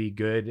going to be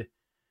good,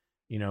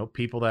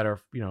 people that are,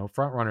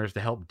 front runners to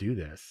help do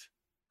this.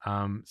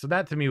 So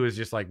that to me was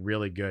just like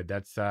really good.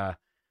 That's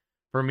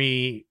for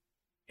me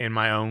in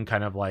my own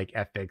kind of like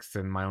ethics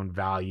and my own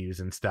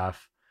values and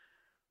stuff.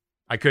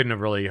 I couldn't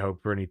have really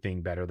hoped for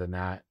anything better than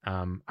that.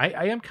 I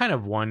am kind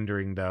of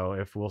wondering though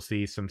if we'll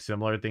see some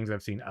similar things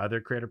I've seen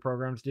other creator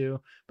programs do,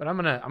 but I'm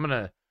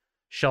gonna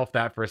shelf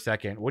that for a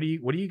second. What do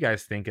you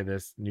guys think of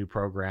this new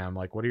program?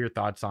 Like, what are your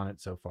thoughts on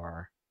it so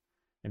far?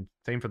 And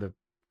same for the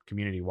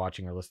community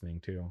watching or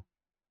listening too.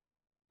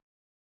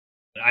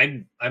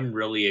 I'm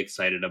really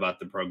excited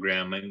about the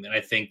program. I mean, I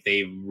think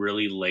they've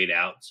really laid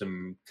out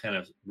some kind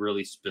of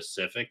really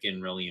specific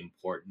and really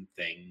important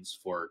things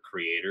for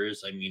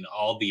creators. I mean,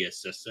 all the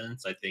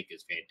assistance I think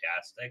is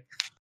fantastic.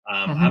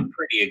 I'm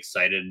pretty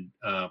excited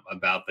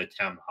about the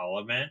town hall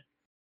event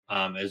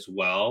as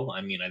well.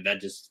 I mean,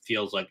 that just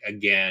feels like,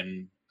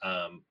 again,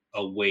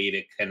 a way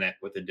to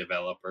connect with the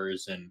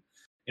developers and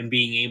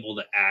being able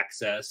to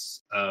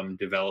access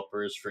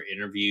developers for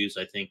interviews.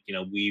 I think,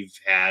 we've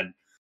had,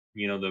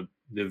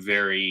 the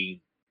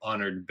very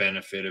honored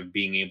benefit of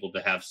being able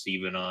to have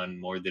Steven on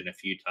more than a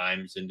few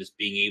times, and just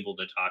being able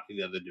to talk to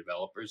the other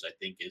developers, I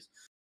think is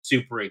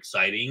super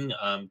exciting.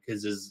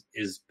 Because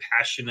as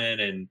passionate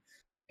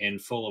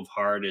and full of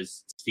heart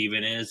as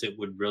Steven is, it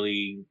would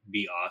really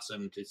be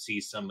awesome to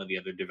see some of the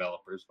other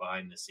developers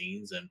behind the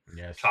scenes and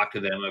talk to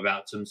them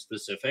about some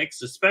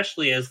specifics,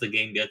 especially as the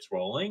game gets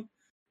rolling,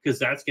 because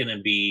that's going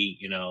to be,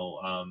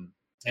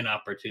 an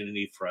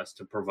opportunity for us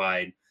to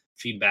provide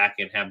feedback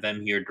and have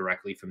them hear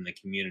directly from the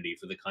community,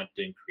 for the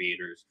content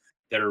creators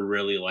that are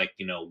really like,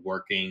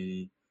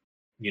 working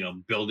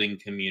building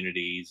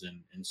communities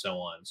and so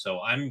on.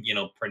 So I'm,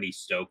 pretty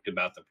stoked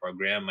about the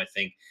program. I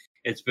think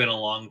it's been a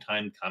long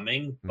time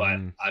coming, but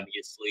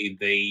obviously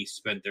they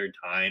spent their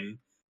time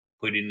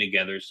putting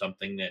together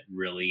something that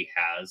really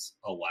has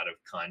a lot of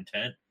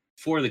content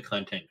for the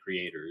content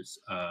creators.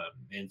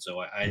 And so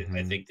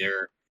I think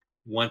they're,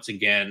 once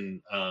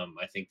again,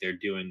 I think they're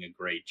doing a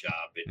great job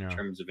in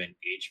terms of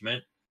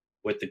engagement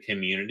with the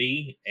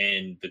community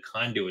and the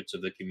conduits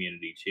of the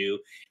community too.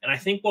 And I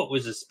think what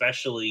was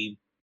especially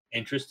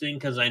interesting,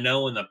 because I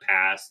know in the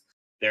past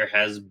there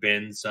has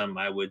been some,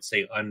 I would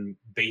say,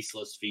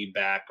 baseless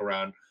feedback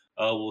around,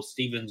 oh, well,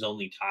 Steven's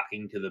only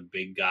talking to the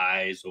big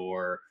guys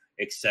or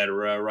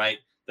etc. Right?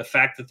 The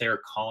fact that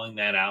they're calling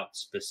that out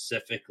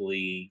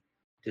specifically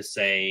to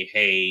say,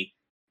 hey,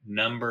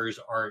 numbers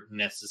aren't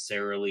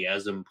necessarily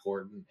as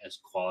important as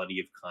quality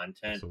of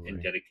content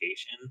and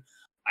dedication.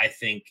 I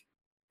think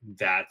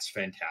that's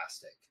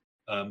fantastic,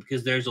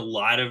 because there's a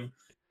lot of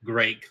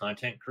great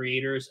content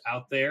creators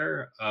out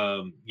there,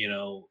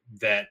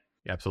 that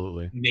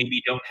absolutely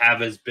maybe don't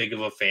have as big of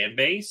a fan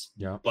base,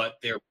 yeah, but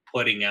they're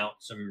putting out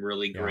some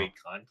really great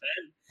content,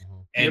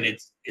 and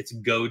it's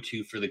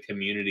go-to for the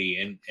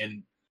community.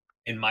 And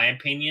in my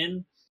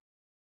opinion,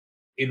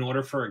 in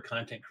order for a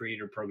content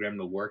creator program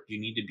to work, you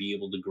need to be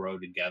able to grow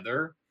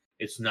together.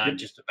 It's not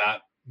just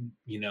about,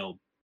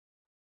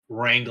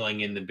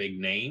 wrangling in the big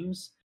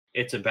names.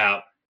 It's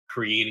about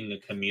creating a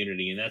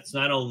community. And that's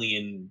not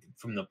only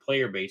from the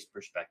player-based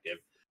perspective,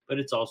 but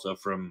it's also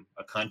from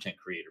a content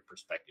creator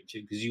perspective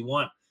too, because you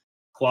want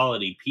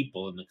quality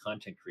people in the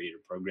content creator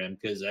program,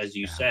 because as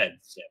you said,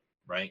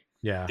 right?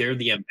 Yeah. They're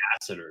the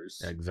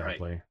ambassadors.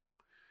 Exactly. Right?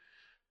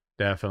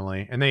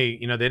 Definitely. And they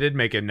did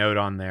make a note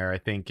on there, I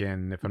think,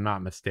 if I'm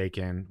not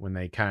mistaken, when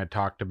they kind of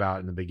talked about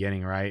in the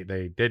beginning, right?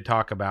 They did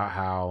talk about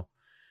how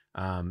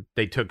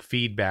they took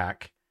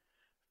feedback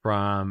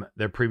from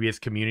their previous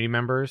community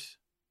members,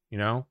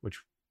 which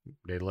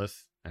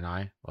Daedalus and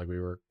I, like we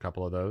were a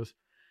couple of those.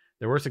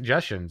 There were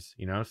suggestions,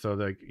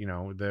 so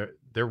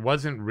there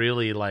wasn't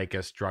really like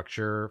a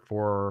structure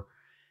for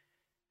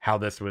how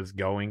this was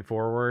going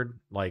forward.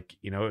 Like,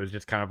 it was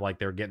just kind of like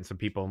they were getting some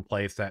people in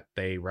place that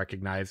they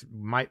recognize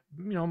might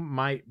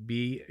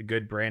be a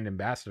good brand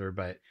ambassador,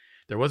 but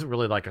there wasn't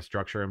really like a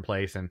structure in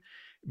place. And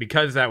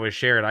because that was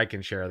shared, I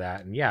can share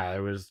that. And yeah,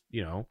 there was,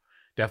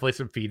 definitely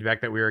some feedback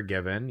that we were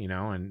given,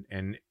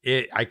 and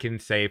I can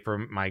say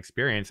from my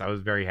experience, I was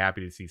very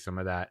happy to see some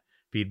of that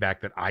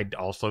feedback that I'd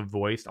also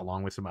voiced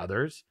along with some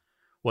others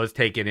was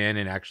taken in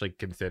and actually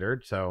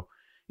considered. So,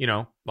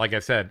 like I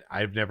said,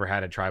 I've never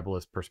had a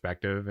tribalist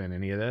perspective in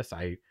any of this.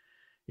 I,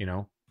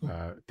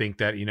 think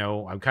that,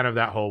 I'm kind of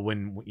that whole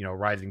when,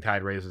 rising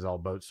tide raises all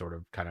boats sort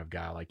of kind of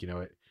guy. Like,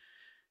 it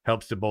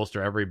helps to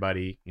bolster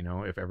everybody,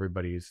 if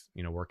everybody's,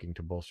 working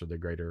to bolster the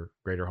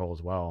greater whole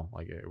as well.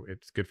 Like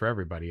it's good for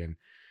everybody. And,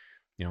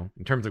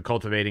 in terms of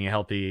cultivating a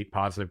healthy,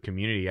 positive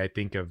community, I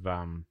think of,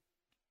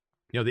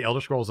 the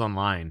Elder Scrolls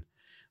Online,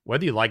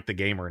 whether you like the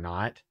game or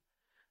not,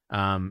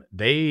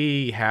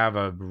 they have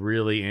a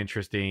really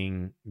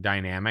interesting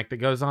dynamic that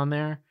goes on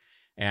there.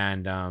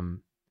 And,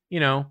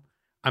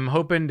 I'm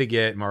hoping to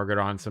get Margaret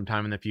on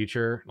sometime in the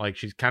future. Like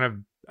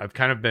I've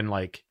kind of been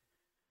like,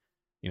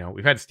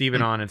 we've had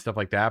Steven on and stuff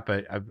like that,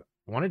 but I've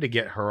wanted to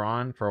get her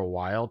on for a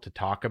while to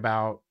talk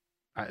about,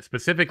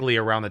 specifically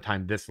around the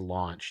time this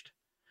launched,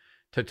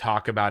 to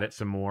talk about it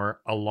some more,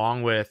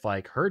 along with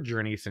like her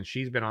journey since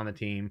she's been on the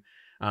team.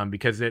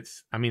 Because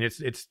it's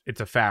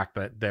a fact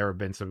that there have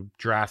been some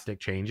drastic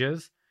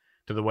changes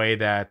to the way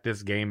that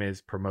this game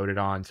is promoted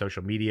on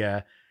social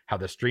media, how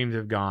the streams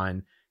have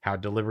gone, how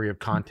delivery of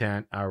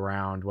content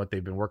around what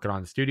they've been working on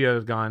in the studio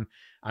has gone.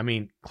 I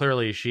mean,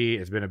 clearly she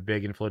has been a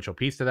big influential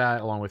piece to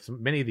that, along with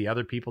many of the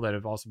other people that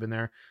have also been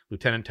there,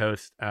 Lieutenant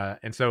Toast.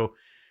 And so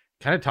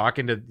kind of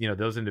talking to,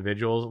 those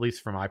individuals, at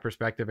least from my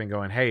perspective, and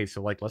going, hey,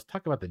 so like, let's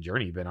talk about the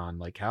journey you've been on.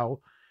 Like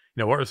how,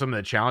 what are some of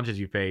the challenges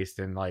you faced?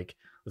 And like,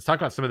 let's talk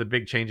about some of the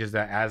big changes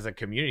that as a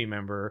community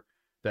member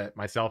that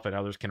myself and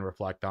others can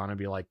reflect on and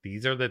be like,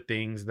 these are the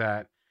things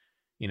that,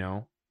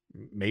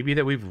 maybe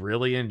that we've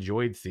really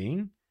enjoyed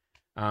seeing.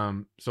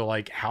 So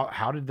like,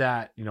 how did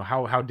that,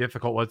 how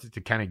difficult was it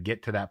to kind of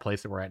get to that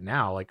place that we're at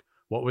now? Like,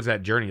 what was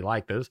that journey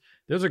like? Those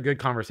are good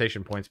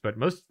conversation points, but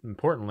most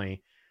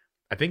importantly,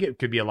 I think it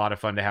could be a lot of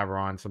fun to have her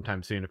on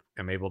sometime soon if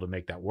I'm able to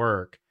make that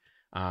work,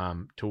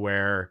 to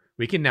where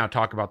we can now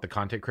talk about the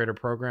content creator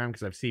program,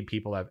 because I've seen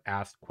people have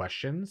asked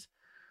questions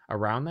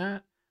around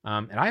that.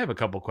 And I have a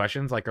couple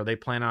questions, like, are they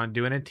planning on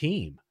doing a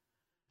team?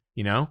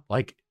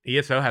 Like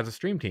ESO has a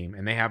stream team,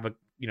 and they have a,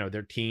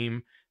 their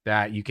team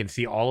that you can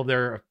see all of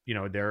their,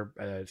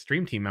 their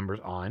stream team members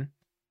on.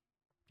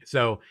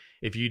 So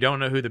if you don't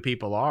know who the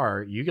people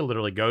are, you can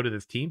literally go to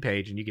this team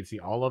page and you can see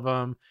all of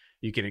them.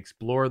 You can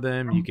explore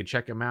them. You can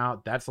check them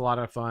out. That's a lot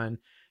of fun.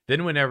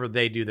 Then whenever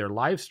they do their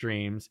live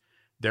streams,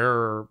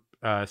 their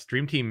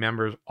stream team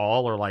members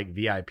all are like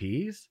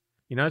VIPs,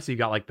 so you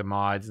got like the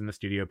mods and the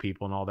studio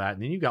people and all that.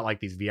 And then you got like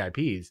these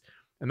VIPs,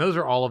 and those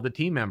are all of the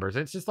team members.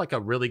 It's just like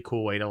a really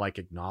cool way to like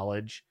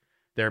acknowledge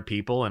their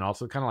people and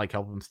also kind of like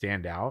help them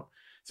stand out.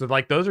 So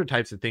like those are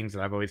types of things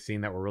that I've always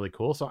seen that were really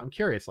cool. So I'm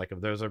curious, like if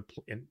those are,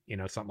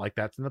 something like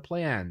that's in the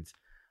plans.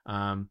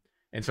 And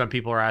some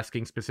people are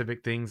asking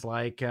specific things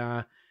like,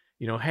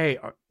 hey,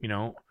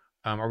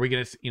 are we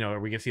gonna, are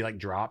we gonna see like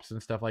drops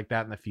and stuff like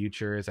that in the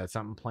future? Is that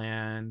something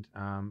planned?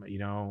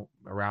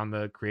 Around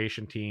the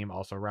creation team,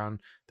 also around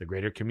the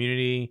greater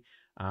community.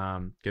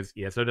 Because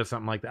so does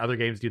something like the other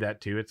games do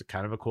that too. It's a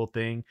kind of a cool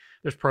thing.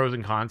 There's pros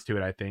and cons to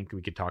it, I think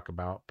we could talk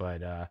about,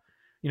 but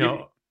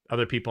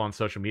other people on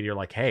social media are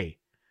like, hey,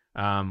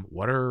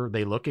 what are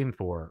they looking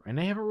for? And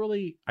they haven't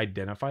really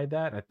identified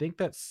that. I think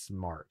that's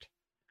smart.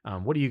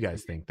 What do you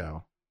guys think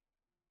though?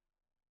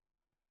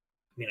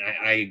 I mean,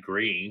 I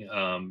agree.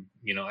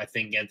 I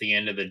think at the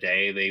end of the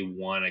day, they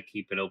want to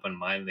keep an open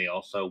mind. They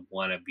also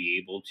want to be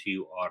able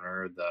to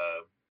honor the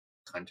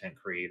content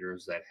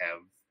creators that have,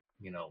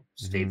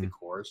 stayed the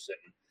course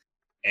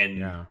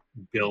and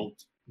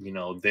built,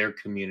 their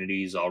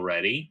communities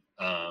already.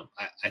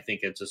 I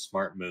think it's a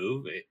smart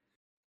move.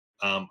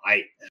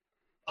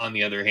 On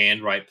the other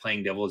hand, right,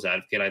 playing devil's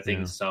advocate, I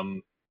think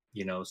some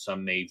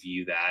may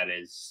view that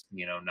as,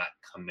 not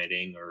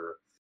committing or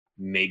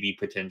maybe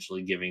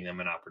potentially giving them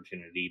an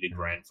opportunity to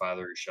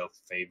grandfather or show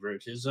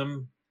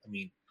favoritism. I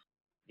mean,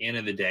 at the end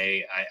of the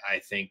day, I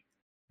think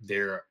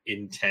their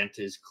intent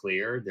is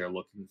clear. They're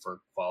looking for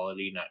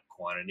quality, not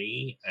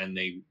quantity, and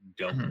they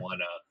don't want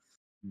to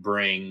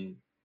bring,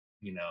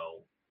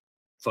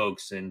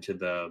 folks into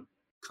the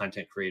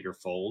content creator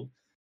fold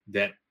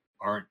that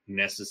aren't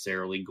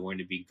necessarily going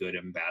to be good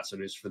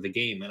ambassadors for the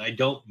game. And I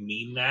don't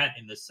mean that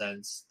in the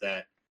sense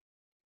that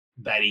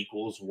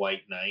equals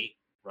White Knight,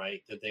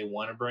 right? That they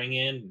want to bring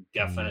in.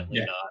 Definitely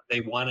not.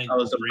 They want to. I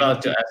was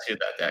about to ask you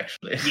that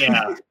actually.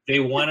 Yeah, they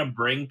want to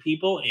bring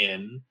people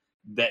in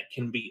that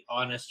can be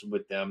honest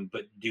with them,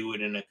 but do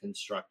it in a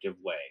constructive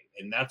way.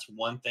 And that's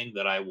one thing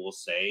that I will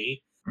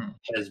say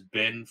has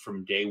been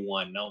from day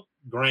one. Now,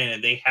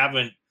 granted, they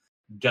haven't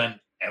done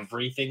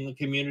everything the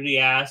community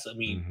asks. I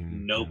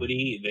mean,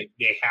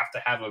 they have to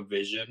have a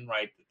vision,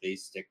 right, that they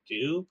stick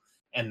to.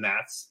 And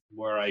that's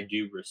where I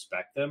do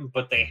respect them.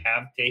 But they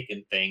have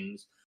taken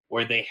things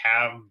where they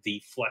have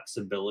the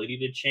flexibility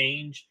to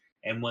change.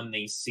 And when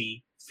they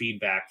see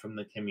feedback from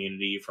the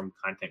community, from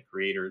content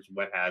creators,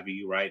 what have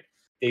you, right,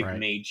 they've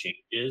made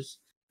changes.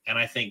 And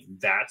I think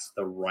that's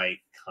the right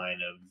kind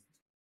of,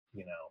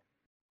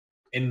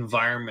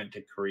 environment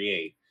to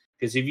create.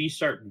 Because if you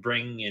start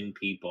bringing in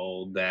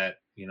people that,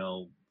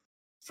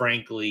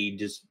 frankly,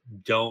 just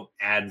don't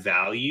add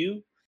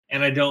value,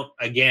 and I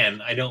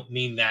don't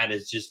mean that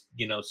as just,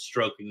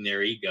 stroking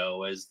their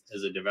ego as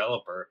a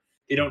developer.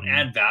 They don't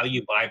add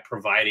value by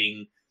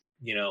providing,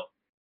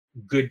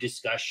 good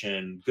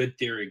discussion, good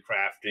theory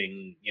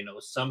crafting,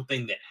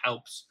 something that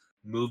helps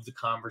move the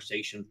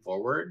conversation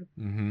forward.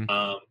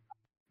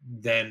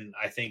 Then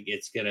I think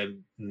it's going to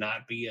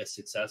not be a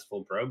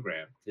successful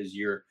program, because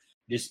you're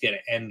just going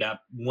to end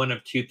up, one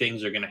of two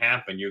things are going to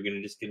happen. You're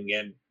going to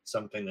get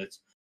something that's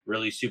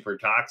really super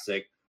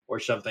toxic, or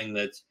something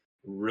that's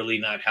really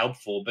not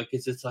helpful,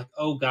 because it's like,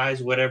 oh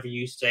guys, whatever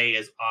you say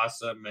is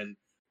awesome, and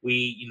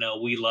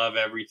we love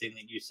everything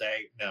that you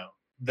say. No,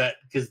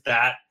 because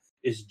that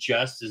is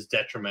just as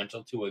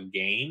detrimental to a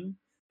game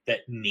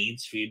that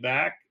needs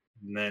feedback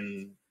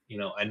than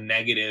a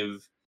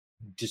negative,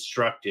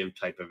 destructive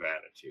type of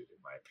attitude,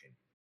 in my opinion.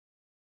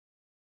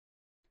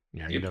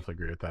 Yeah, I definitely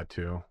agree with that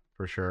too,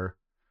 for sure.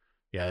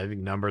 Yeah, I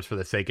think numbers for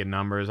the sake of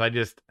numbers.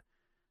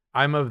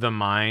 I'm of the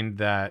mind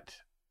that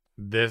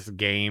this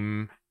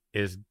game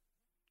is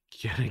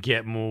gonna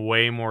get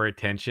way more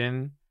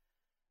attention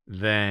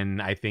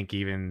than I think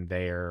even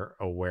they're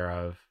aware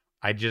of.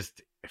 I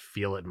just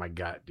feel it in my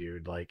gut,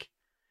 dude. Like,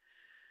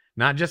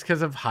 not just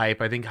because of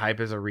hype. I think hype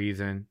is a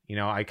reason.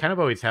 I kind of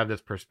always have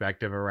this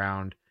perspective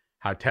around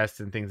how tests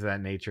and things of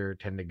that nature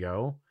tend to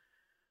go.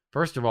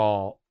 First of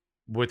all,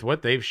 with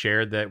what they've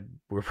shared that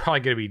we're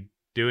probably going to be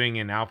doing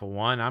in Alpha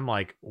 1, I'm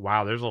like,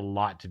 wow, there's a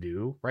lot to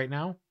do right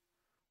now.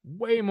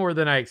 Way more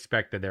than I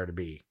expected there to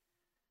be.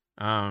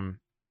 So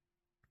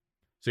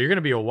you're going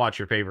to be able to watch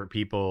your favorite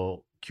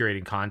people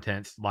curating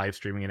content, live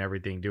streaming and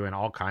everything, doing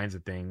all kinds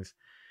of things.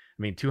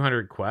 I mean,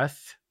 200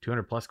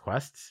 plus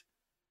quests,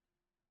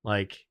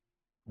 like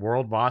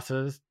world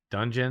bosses,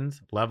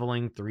 dungeons,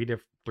 leveling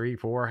 3,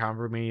 4,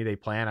 however many they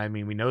plan. I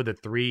mean, we know the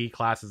 3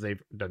 classes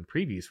they've done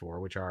previews for,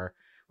 which are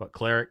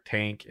cleric,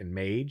 tank, and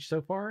mage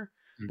so far,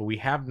 but we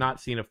have not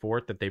seen a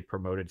 4th that they've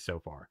promoted so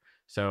far.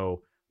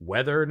 So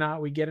whether or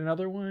not we get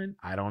another one,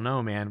 I don't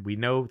know, man. We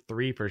know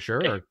 3 for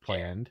sure are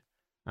planned,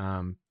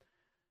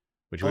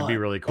 which would be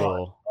really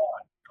cool.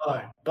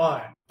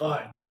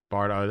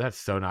 Bard. Oh, that's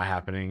so not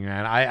happening,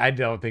 man. I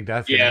don't think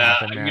that's gonna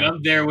happen, man.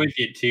 I'm there with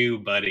you too,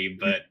 buddy,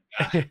 but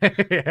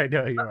I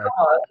know you are.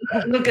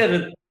 Look at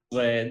it this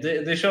way.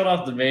 They showed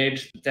off the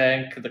mage, the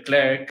tank, the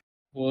cleric.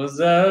 Who's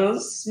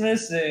else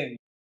missing?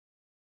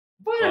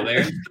 Well,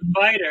 there's the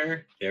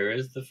fighter. There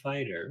is the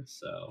fighter.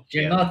 So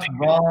you're not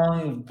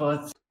wrong,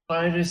 but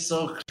fighter is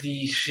so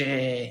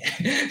cliche.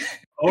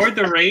 Or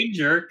the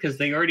ranger, because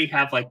they already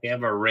have they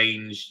have a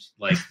ranged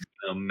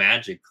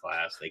magic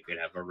class. They could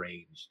have a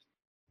ranged.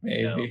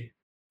 Maybe.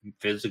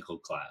 Physical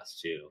class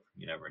too.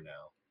 You never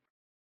know.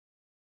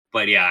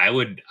 But yeah, I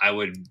would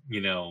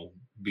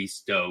be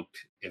stoked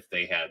if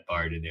they had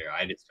Bard in there.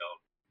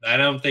 I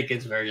don't think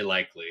it's very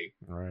likely.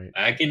 Right.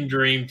 I can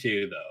dream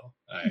too, though.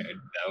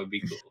 That would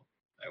be cool.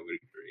 I would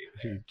agree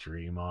there. You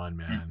dream on,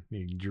 man.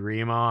 You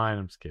dream on.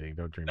 I'm just kidding.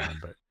 Don't dream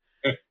on, but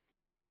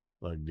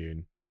look,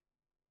 dude.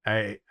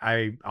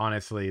 I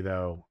honestly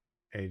though,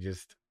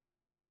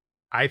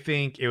 I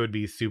think it would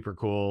be super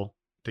cool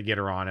to get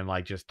her on and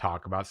like just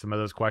talk about some of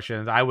those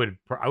questions. I would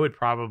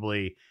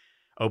probably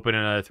open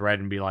another thread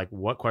and be like,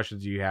 what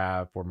questions do you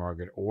have for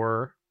Margaret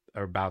or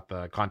about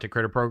the content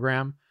creator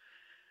program?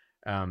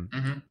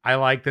 I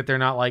like that they're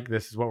not like,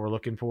 this is what we're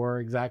looking for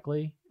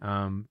exactly.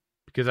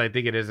 Because I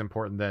think it is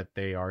important that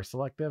they are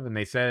selective, and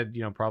they said,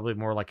 probably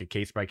more like a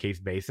case by case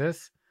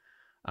basis.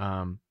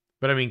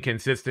 But I mean,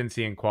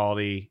 consistency and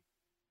quality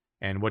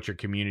and what your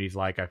community's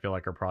like, I feel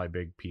like are probably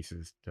big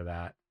pieces to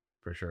that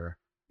for sure.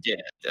 Yeah,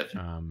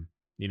 definitely.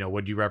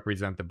 Would you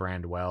represent the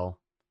brand well?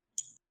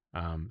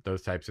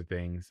 Those types of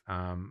things.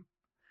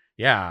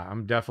 Yeah,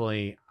 I'm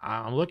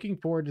looking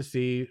forward to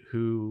see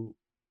who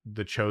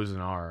the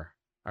chosen are.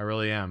 I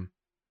really am.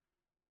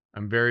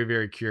 I'm very,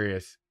 very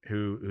curious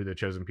who the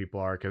chosen people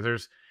are, because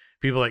there's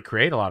people that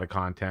create a lot of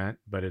content,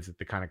 but is it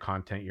the kind of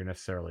content you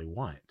necessarily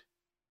want?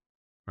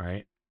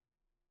 Right?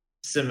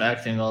 Sim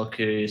acting all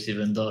curious,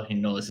 even though he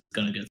knows it's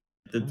gonna get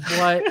selected.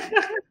 What?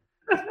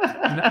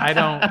 I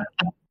don't.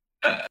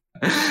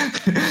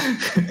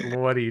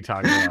 What are you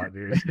talking about,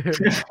 dude?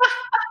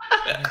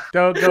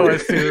 Don't go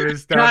assuming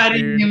stuff,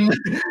 dude.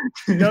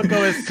 Don't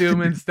go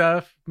assuming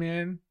stuff,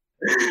 man.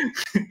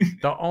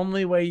 The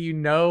only way you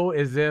know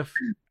is if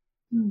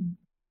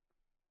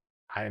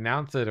I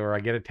announce it or I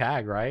get a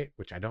tag, right?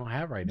 Which I don't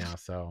have right now,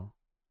 so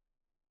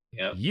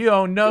Yep. You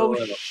don't know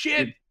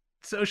shit,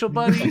 social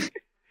buddy.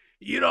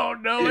 You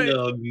don't know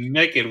it.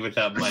 Naked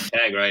without my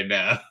tag right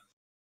now.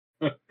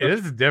 It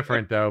is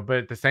different though, but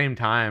at the same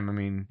time, I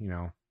mean,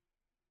 I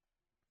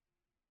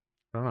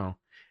don't know.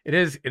 It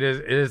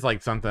is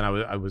like something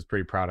I was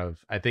pretty proud of.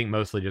 I think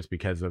mostly just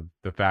because of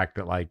the fact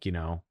that, like,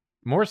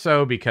 more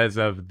so because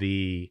of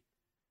the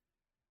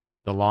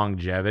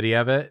longevity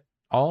of it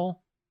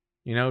all.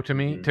 To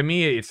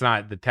me, it's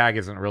not, the tag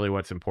isn't really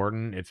what's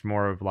important. It's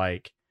more of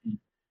like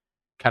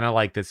kind of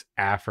like this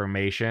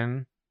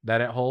affirmation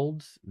that it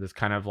holds. This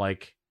kind of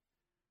like,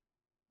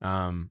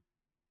 kind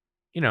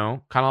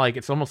of like,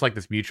 it's almost like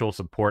this mutual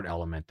support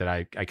element that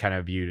I kind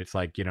of viewed. It's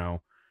like,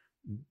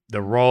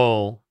 the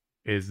role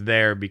is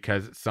there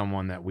because it's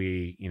someone that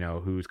we,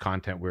 whose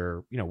content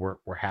we're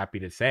happy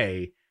to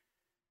say,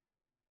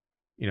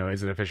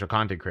 is an official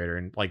content creator.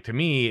 And like, to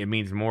me, it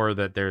means more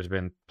that there's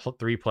been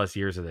 3+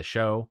 years of the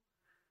show,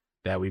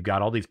 that we've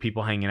got all these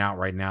people hanging out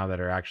right now that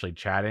are actually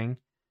chatting,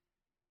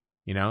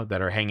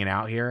 that are hanging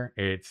out here.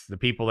 It's the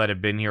people that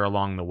have been here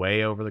along the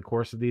way over the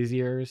course of these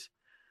years.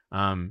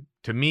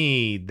 To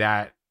me,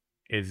 that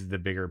is the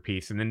bigger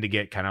piece. And then to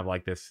get kind of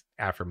like this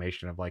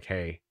affirmation of like,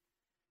 hey,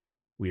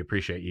 we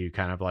appreciate you,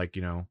 kind of like,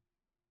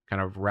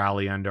 kind of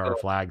rally under our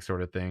flag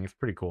sort of thing. It's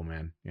pretty cool,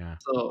 man. Yeah.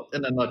 So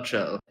in a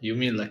nutshell, you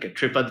mean like a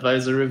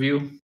TripAdvisor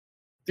review?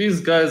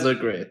 These guys are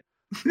great.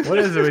 What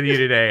is it with you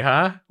today,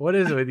 huh? What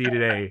is it with you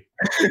today?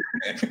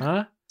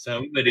 Huh?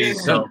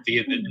 Somebody's salty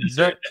in the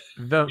desert.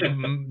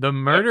 The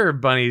murder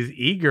bunny's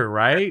eager,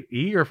 right?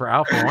 Eager for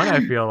Alpha 1, I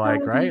feel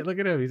like, right? Look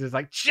at him. He's just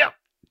like, chip,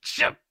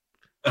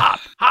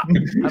 hop.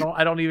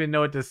 I don't even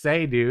know what to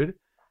say, dude.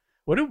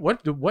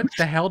 What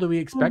the hell do we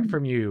expect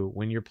from you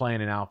when you're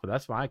playing in Alpha?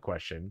 That's my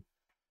question.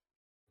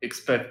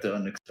 Expect the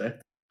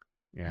unexpected.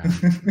 Yeah.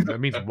 That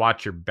means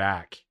watch your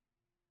back.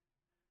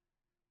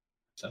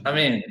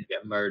 Somebody I mean,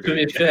 get murdered. to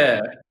be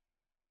fair,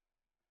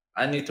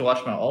 I need to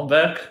watch my own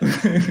back.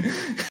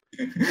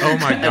 Oh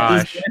my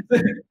gosh.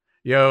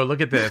 Yo,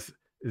 look at this.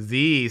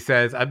 Z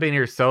says, I've been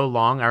here so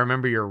long. I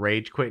remember your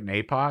rage quit in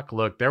APOC.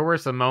 Look, there were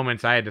some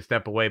moments I had to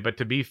step away, but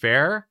to be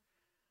fair,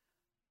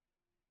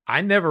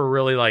 I never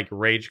really like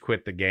rage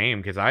quit the game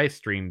because I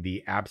streamed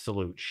the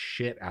absolute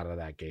shit out of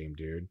that game,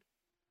 dude.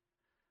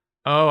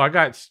 Oh, I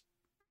got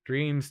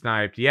stream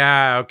sniped.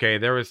 Yeah, okay.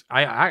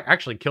 I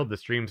actually killed the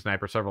stream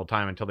sniper several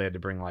times until they had to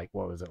bring, like,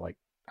 what was it, like,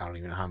 I don't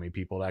even know how many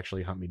people to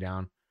actually hunt me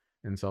down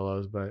in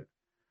solos, but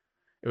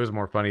it was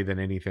more funny than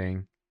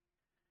anything.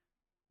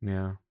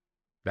 Yeah.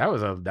 That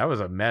was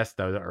a mess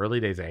though. The early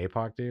days of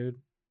APOC, dude.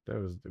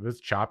 It was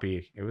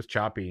choppy. It was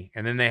choppy.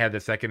 And then they had the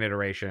second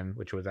iteration,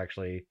 which was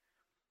actually,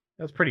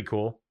 that was pretty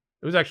cool.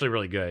 It was actually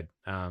really good.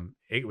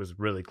 It was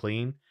really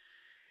clean.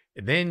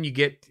 And then you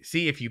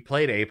see, if you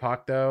played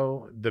APOC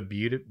though, the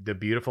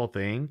beautiful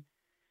thing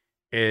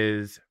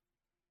is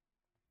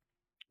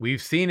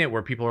we've seen it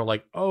where people are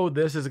like, oh,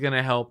 this is going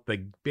to help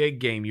the big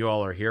game you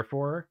all are here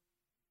for.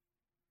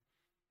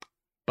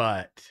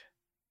 But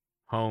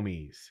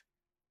homies,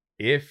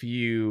 if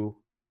you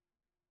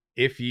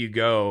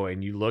go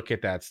and you look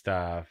at that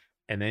stuff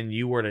and then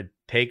you were to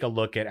take a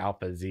look at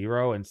Alpha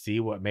Zero and see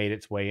what made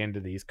its way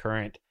into these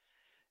current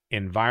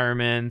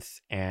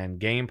environments and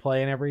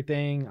gameplay and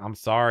everything, I'm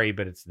sorry,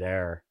 but it's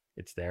there.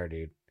 It's there,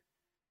 dude.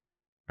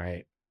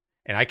 right?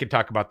 And I could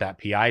talk about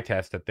that PI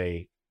test that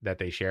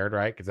they shared,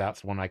 right? Because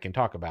that's one I can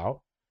talk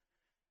about.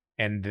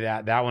 And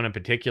that one in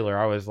particular,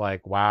 I was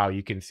like, wow,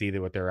 you can see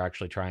that what they're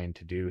actually trying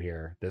to do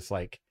here. This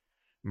like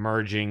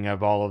merging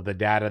of all of the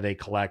data they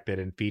collected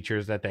and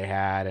features that they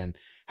had and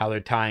how they're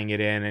tying it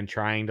in and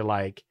trying to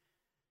like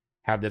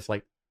have this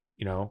like,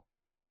 you know,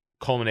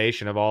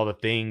 culmination of all the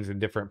things in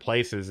different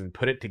places and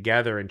put it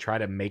together and try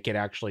to make it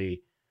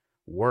actually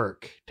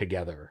work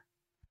together.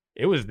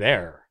 It was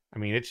there. I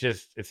mean, it's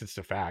just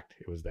a fact.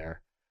 It was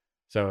there.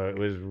 So it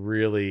was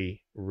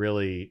really,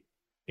 really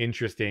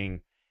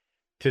interesting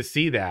to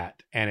see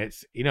that. And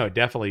it's, you know, it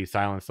definitely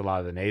silenced a lot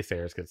of the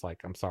naysayers because,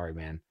 like, I'm sorry,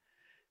 man.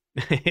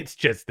 It's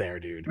just there,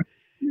 dude.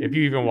 If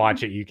you even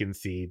watch it, you can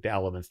see the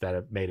elements that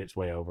have made its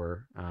way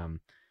over.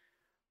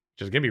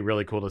 Which is going to be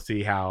really cool to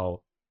see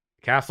how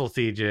Castle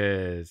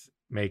Sieges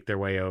make their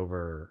way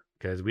over,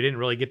 because we didn't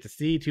really get to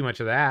see too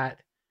much of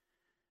that.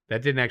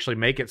 That didn't actually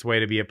make its way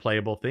to be a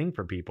playable thing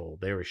for people.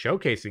 They were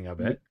showcasing of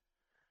it.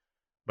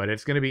 But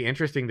it's going to be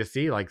interesting to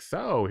see, like,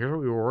 so here's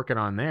what we were working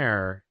on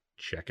there.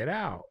 Check it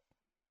out.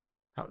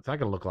 How's that going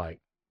to look like?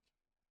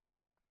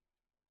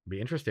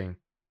 Be interesting.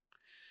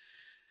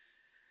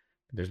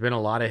 There's been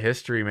a lot of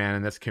history, man,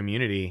 in this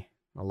community.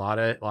 A lot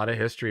of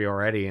history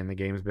already, and the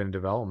game's been in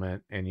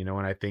development. And, you know,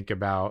 when I think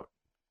about,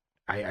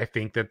 I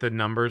think that the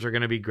numbers are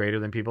going to be greater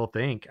than people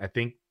think. I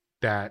think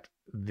that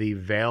the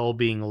veil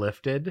being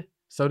lifted,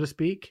 so to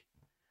speak,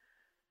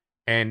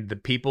 and the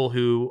people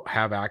who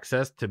have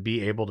access to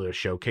be able to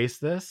showcase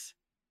this,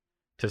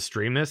 to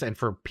stream this, and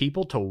for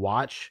people to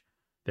watch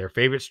their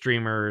favorite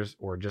streamers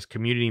or just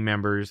community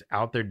members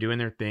out there doing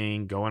their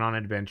thing, going on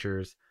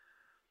adventures,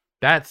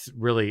 that's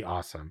really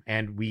awesome.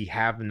 And we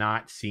have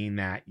not seen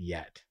that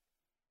yet.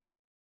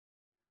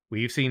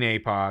 We've seen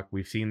APOC,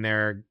 we've seen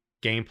their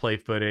gameplay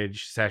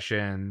footage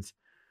sessions,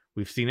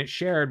 we've seen it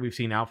shared, we've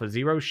seen Alpha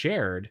Zero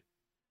shared,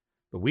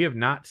 but we have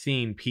not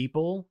seen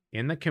people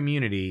in the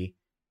community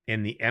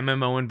in the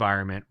MMO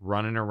environment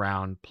running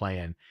around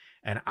playing.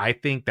 And I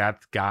think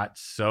that's got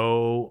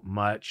so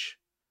much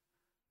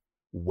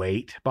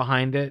weight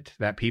behind it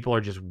that people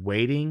are just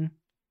waiting,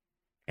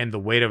 and the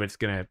weight of I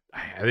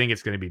think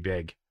it's going to be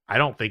big. I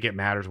don't think it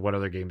matters what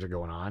other games are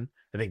going on.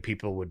 I think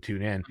people would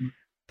tune in.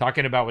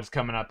 Talking about what's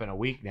coming up in a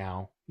week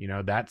now, you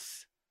know,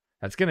 that's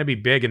going to be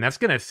big, and that's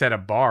going to set a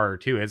bar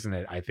too, isn't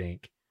it? I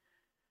think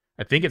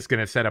it's going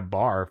to set a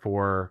bar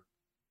for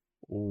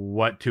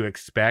what to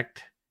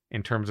expect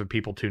in terms of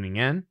people tuning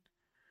in,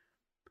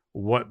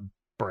 what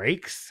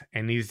breaks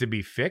and needs to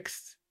be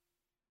fixed.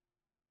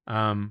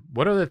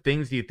 What other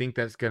things do you think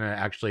that's going to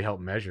actually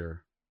help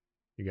measure,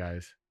 you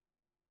guys?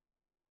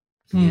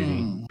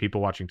 Community,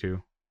 people watching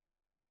too.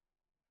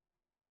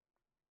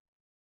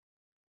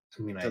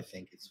 I mean, I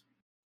think it's...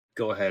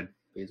 Go ahead,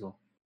 Basil.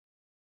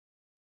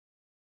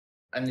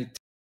 Oh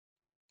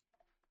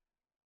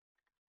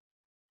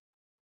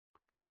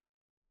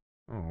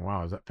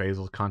wow, is that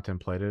Faisal's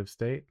contemplative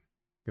state?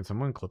 Can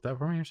someone clip that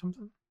for me or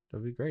something?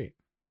 That'd be great.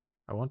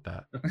 I want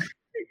that.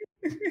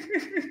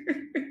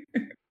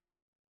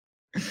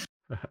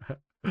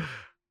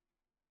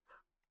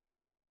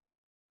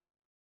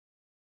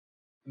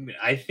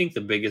 I think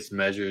the biggest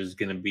measure is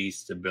going to be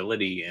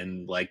stability,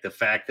 and like the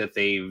fact that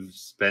they've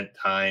spent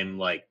time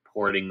like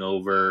porting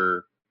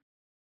over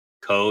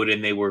code,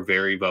 and they were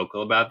very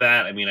vocal about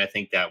that. I mean, I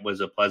think that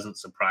was a pleasant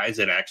surprise.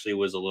 It actually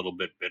was a little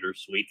bit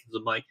bittersweet because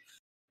I'm like,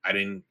 I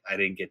didn't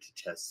get to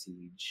test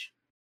Siege.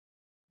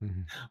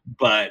 Mm-hmm.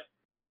 But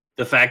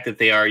the fact that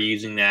they are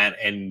using that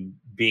and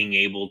being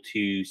able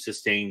to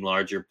sustain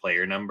larger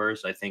player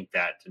numbers, I think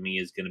that to me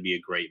is going to be a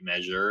great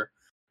measure.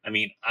 I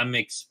mean, I'm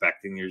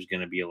expecting there's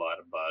going to be a lot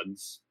of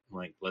bugs.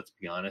 Like, let's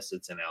be honest,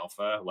 it's an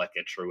alpha, like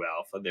a true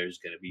alpha. There's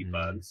going to be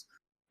bugs,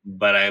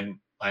 but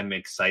I'm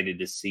excited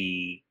to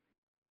see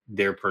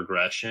their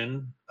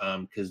progression.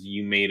 Because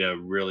you made a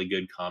really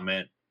good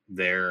comment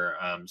there,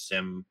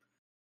 Sim,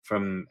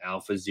 from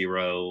Alpha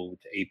 0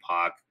 to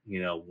APOC,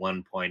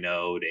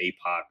 1.0 to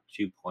APOC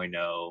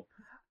 2.0.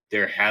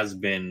 There has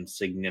been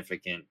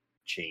significant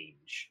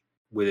change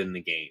within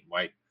the game,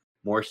 right?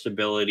 More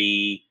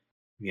stability,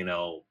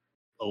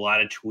 a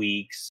lot of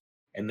tweaks,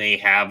 and they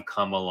have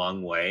come a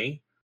long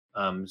way.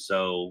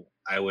 So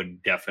I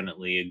would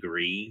definitely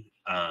agree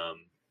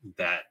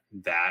that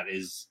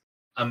is,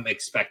 I'm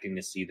expecting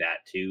to see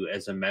that too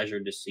as a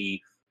measure to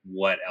see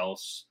what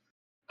else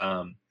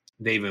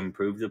they've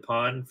improved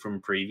upon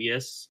from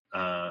previous.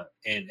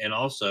 And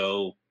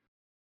also,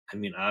 I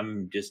mean,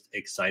 I'm just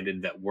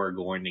excited that we're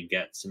going to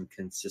get some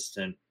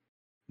consistent,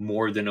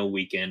 more than a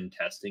weekend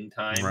testing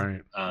time,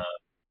 right,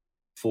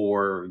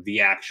 for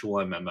the actual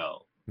MMO.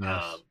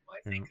 Yes.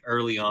 I think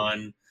early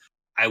on,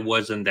 I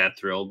wasn't that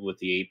thrilled with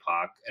the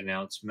APOC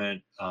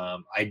announcement.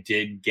 I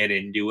did get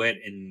into it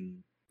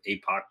in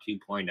APOC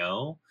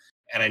 2.0,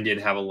 and I did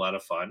have a lot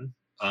of fun,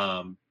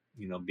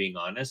 being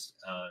honest.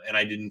 And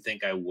I didn't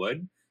think I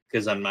would,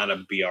 because I'm not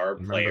a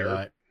BR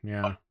player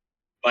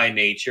by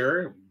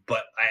nature,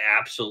 but I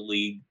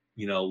absolutely,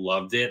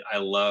 loved it. I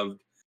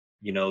loved,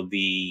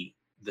 the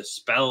the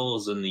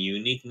spells and the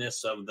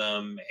uniqueness of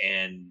them,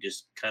 and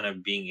just kind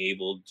of being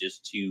able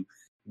just to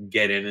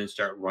get in and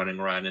start running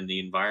around in the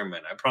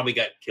environment. I probably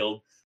got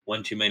killed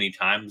one too many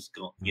times,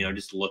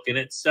 just looking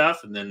at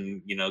stuff, and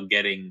then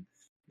getting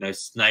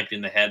sniped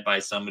in the head by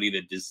somebody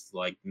that just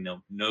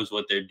knows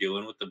what they're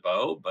doing with the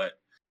bow. But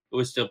it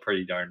was still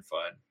pretty darn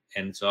fun,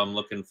 and so I'm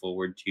looking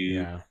forward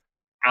to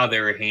how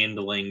they're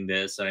handling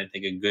this. And I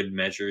think a good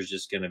measure is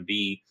just going to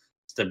be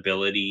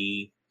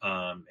stability,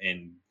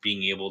 and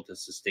being able to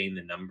sustain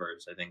the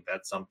numbers. I think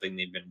that's something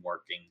they've been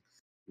working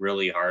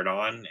really hard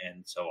on,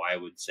 and so I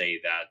would say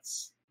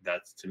that's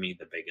to me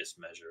the biggest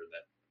measure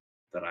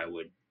that I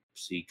would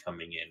see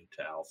coming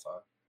into alpha.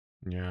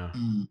 Yeah.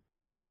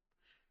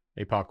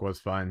 APOC was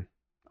fun.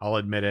 I'll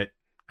admit it.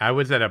 I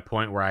was at a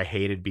point where I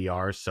hated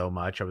BR so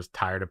much. I was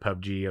tired of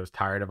PUBG. I was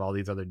tired of all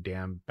these other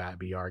damn bad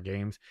BR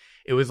games.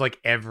 It was like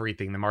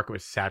everything. The market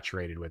was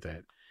saturated with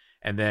it.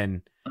 And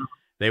then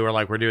they were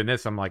like, we're doing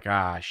this. I'm like,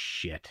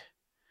 shit.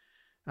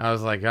 I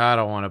was like, I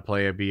don't want to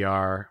play a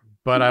BR,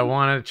 but I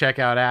want to check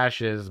out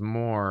Ashes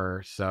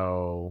more.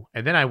 So,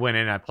 and then I went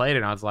in and I played it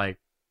and I was like,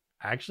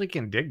 I actually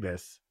can dig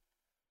this.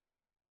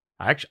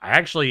 I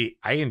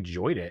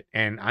enjoyed it.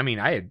 And I mean,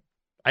 I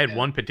had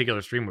one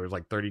particular stream where it was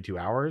like 32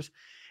 hours.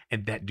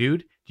 And that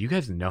dude, do you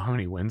guys know how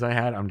many wins I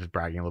had? I'm just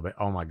bragging a little bit.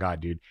 Oh my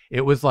God, dude.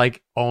 It was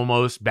like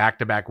almost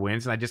back-to-back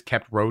wins. And I just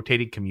kept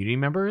rotating community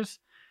members.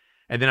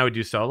 And then I would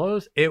do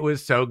solos. It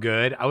was so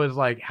good. I was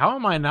like, how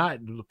am I not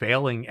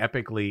failing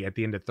epically at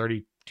the end of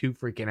 32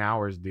 freaking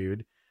hours,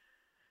 dude?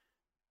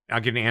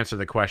 I'm going to answer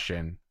the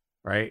question,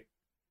 right?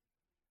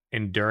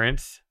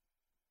 Endurance,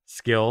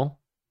 skill,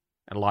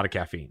 and a lot of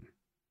caffeine.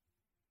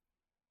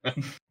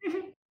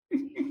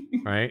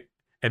 Right?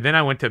 And then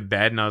I went to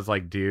bed and I was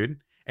like, dude,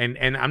 and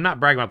I'm not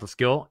bragging about the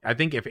skill. I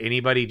think if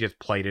anybody just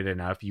played it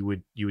enough, you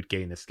would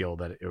gain the skill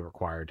that it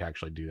required to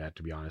actually do that,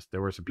 to be honest.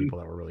 There were some people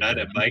that were really good. Not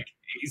in my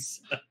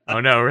case. Oh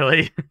no,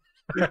 really?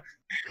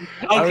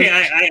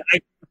 Okay,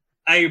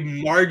 I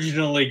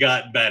marginally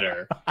got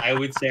better. I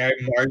would say I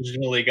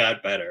marginally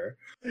got better.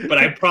 But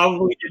I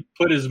probably didn't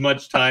put as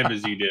much time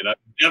as you did. I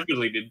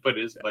definitely didn't put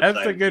as much time.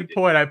 That's a good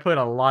point. I put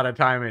a lot of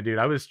time in, dude.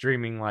 I was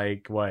streaming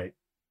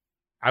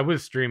I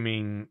was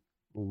streaming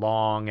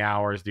long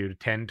hours, dude.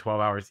 10,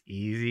 12 hours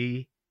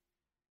easily.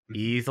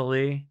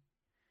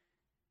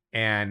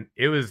 And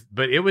it was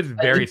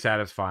very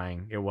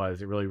satisfying. It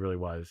really, really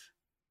was.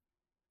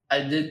 I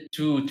did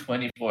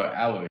 24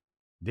 hours.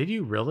 Did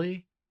you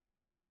really?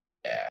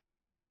 Yeah.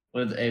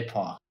 With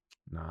APOC.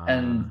 Nah.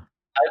 And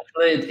I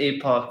played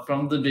APOC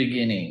from the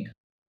beginning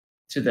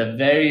to the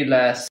very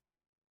last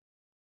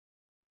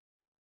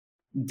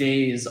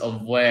days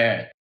of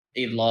where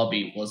a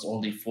lobby was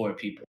only 4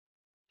 people.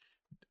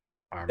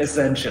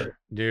 Essentially.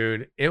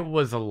 Dude, it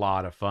was a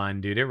lot of fun,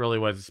 dude. It really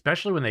was,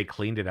 especially when they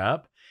cleaned it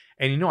up.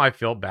 And I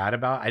felt bad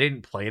about, I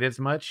didn't play it as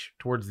much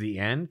towards the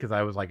end because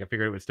I was like, I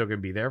figured it was still going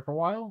to be there for a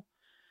while.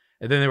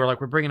 And then they were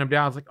like, we're bringing them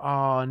down. I was like,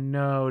 oh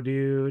no,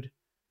 dude.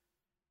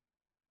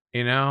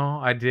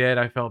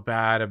 I felt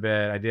bad a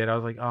bit. I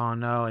was like, oh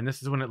no. And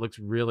this is when it looks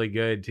really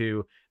good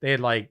too. They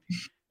had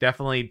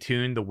definitely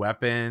tuned the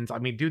weapons. I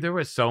mean, dude, there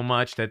was so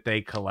much that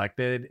they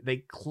collected. They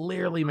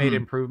clearly made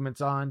improvements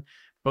on,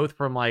 both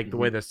from the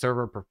way the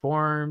server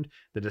performed,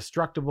 the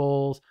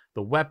destructibles,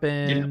 the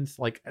weapons.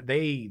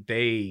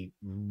 They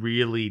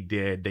really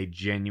did. They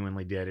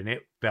genuinely did. And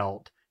it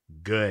felt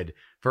good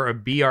for a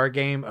BR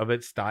game of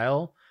its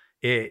style.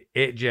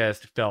 It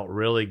just felt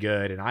really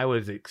good. And I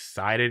was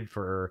excited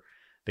for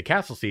the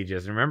castle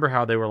sieges. Remember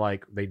how they were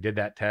they did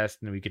that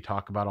test and we could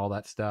talk about all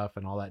that stuff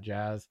and all that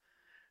jazz.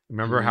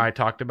 Remember how I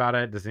talked about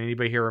it? Does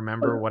anybody here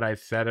remember what I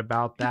said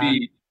about that?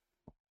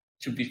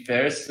 To be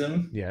fair,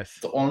 Sim, yes.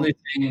 The only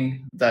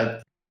thing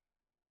that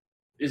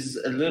is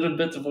a little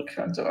bit of a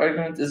counter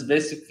argument is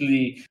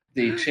basically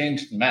they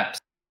changed maps.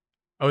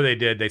 Oh, they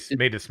did. They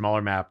made a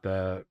smaller map,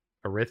 the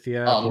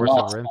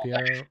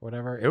Orythia,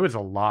 whatever. It was a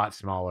lot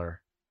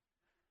smaller.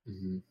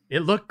 Mm-hmm.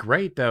 It looked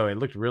great though. It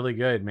looked really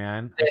good,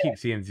 man. I keep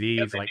seeing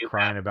Z's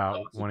crying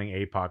about wanting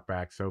APOC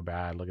back so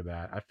bad. Look at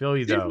that. I feel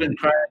you though. He's been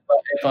crying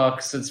about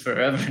APOC since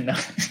forever now.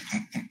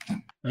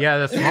 Yeah,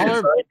 the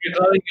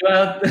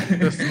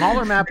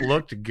smaller map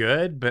looked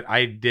good, but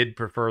I did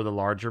prefer the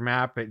larger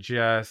map. It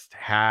just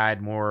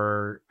had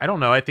more. I don't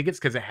know. I think it's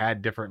because it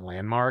had different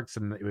landmarks,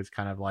 and it was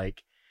kind of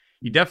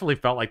you definitely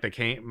felt like they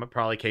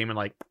probably came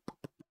and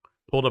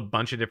pulled a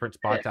bunch of different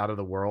spots out of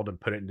the world and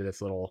put it into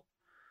this little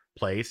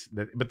place.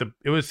 But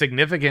it was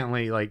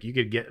significantly you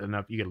could get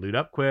enough. You could loot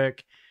up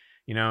quick.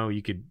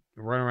 You could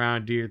run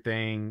around, do your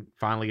thing.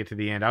 Finally get to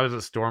the end. I was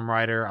a storm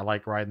rider. I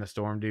like riding the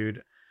storm,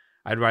 dude.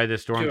 I'd ride the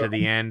storm to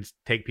the end,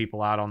 take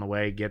people out on the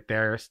way, get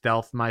there,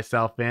 stealth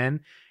myself in,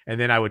 and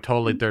then I would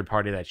totally third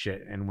party that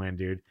shit and win,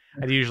 dude.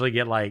 I'd usually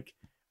get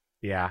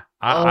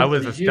I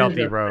was a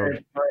stealthy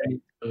rogue.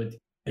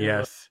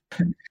 Yes,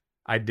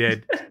 I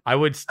did. I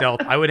would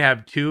stealth. I would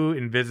have 2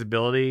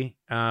 invisibility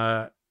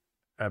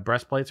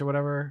breastplates or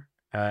whatever,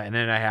 and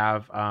then I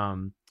have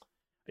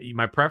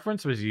my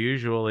preference was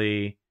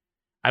usually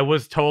I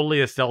was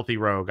totally a stealthy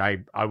rogue.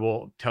 I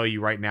will tell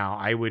you right now.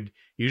 I would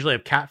usually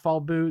have catfall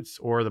boots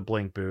or the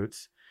blink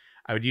boots.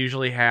 I would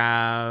usually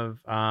have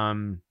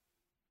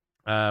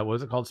what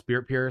was it called?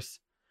 Spirit Pierce,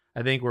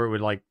 I think, where it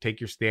would like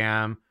take your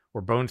stam,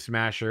 or Bone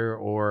Smasher,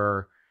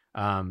 or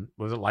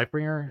was it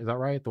Lifebringer? Is that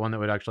right? The one that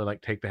would actually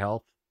like take the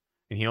health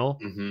and heal.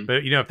 Mhm.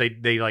 But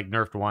if they like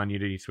nerfed one,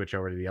 you switch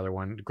over to the other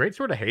one. Great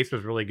Sword of Haste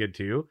was really good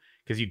too,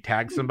 because you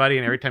tag somebody,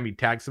 and every time you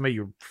tag somebody,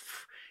 you're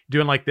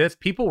doing like this.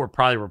 People were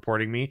probably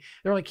reporting me.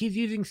 They're like, he's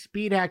using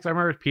speed hacks. I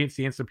remember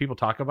seeing some people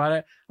talk about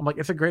it. I'm like,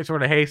 it's a Great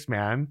Sword of Haste,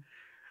 man.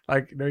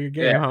 Like, no, you're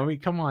getting homie.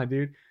 Come on,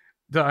 dude.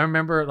 So I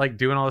remember like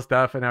doing all this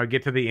stuff, and I would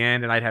get to the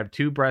end, and I'd have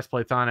 2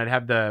 breastplates on. I'd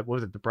have the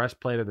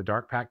breastplate of the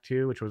Dark Pact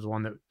 2, which was the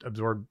one that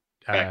absorbed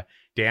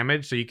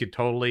damage, so you could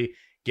totally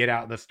get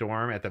out in the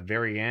storm at the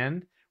very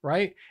end,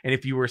 right? And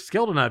if you were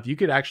skilled enough, you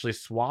could actually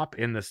swap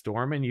in the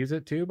storm and use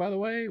it too, by the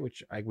way,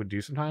 which I would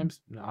do sometimes,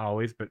 not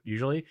always, but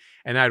usually.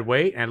 And I'd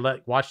wait and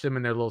watch them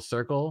in their little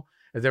circle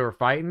as they were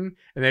fighting,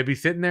 and they'd be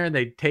sitting there and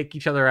they'd take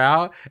each other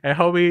out, and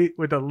homie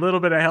with a little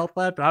bit of health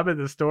left, I'm in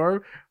the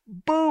storm,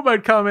 boom,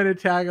 I'd come in and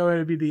tag him, and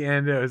it'd be the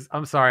end.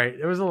 I'm sorry,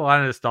 there was a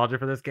lot of nostalgia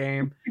for this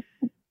game.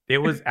 It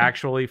was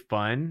actually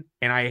fun,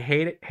 and I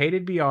hated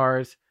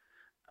BRs.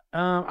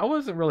 I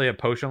wasn't really a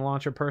potion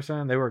launcher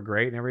person. They were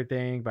great and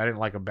everything, but I didn't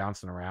like them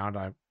bouncing around.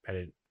 I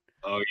didn't.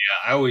 Oh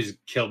yeah, I always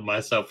killed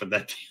myself with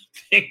that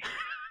damn thing.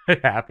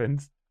 It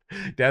happens.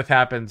 Death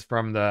happens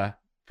from the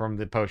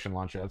potion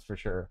launcher, that's for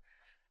sure.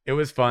 It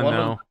was fun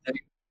though.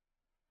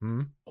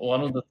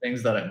 One of the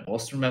things that I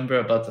most remember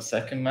about the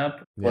second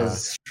map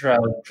was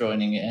Shroud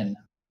joining in.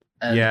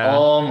 And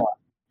oh my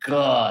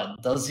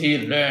god, does he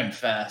learn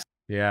fast?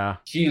 Yeah.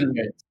 He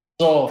learned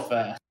so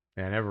fast.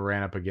 Yeah, I never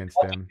ran up against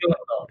him.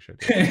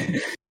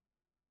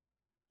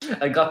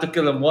 I got to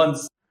kill him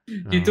once.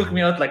 He took me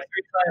out like 3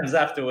 times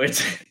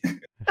afterwards.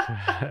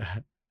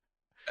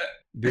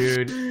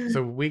 Dude,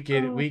 so we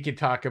could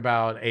talk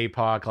about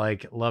APOC,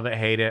 like love it,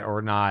 hate it,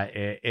 or not.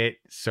 It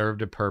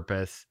served a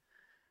purpose.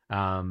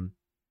 And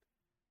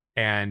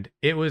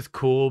it was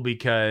cool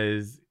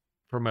because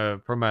from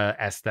a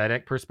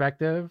aesthetic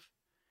perspective,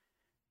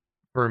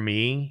 for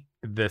me,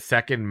 the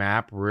second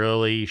map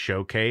really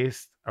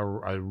showcased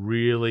a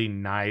really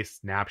nice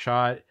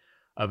snapshot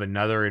of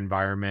another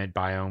environment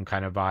biome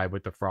kind of vibe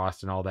with the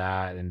frost and all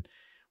that, and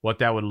what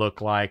that would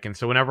look like. And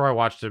so whenever I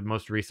watched the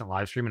most recent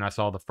live stream and I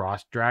saw the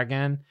frost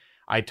dragon,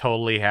 I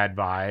totally had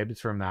vibes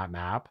from that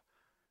map.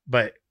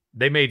 But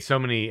they made so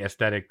many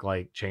aesthetic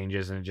like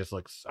changes, and it just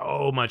looks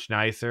so much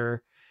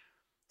nicer.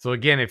 So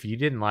again, if you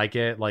didn't like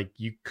it, like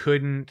you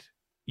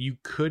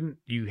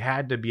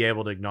had to be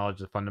able to acknowledge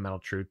the fundamental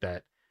truth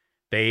that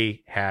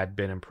they had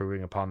been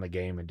improving upon the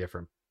game in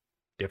different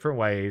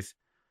ways.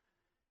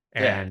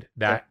 And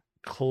that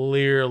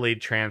clearly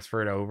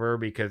transferred over,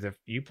 because if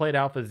you played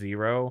Alpha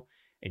Zero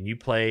and you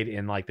played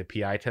in like the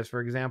PI test,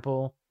 for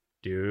example,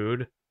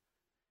 dude,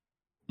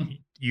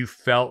 you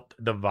felt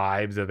the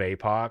vibes of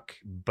APOC,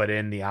 but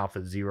in the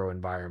Alpha Zero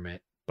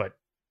environment, but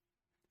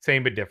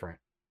same but different.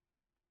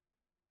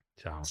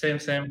 So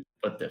same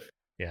but different.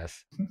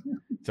 Yes.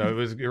 So it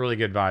was really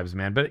good vibes,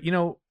 man. But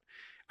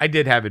I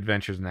did have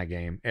adventures in that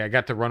game. I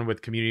got to run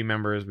with community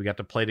members. We got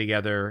to play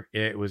together.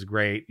 It was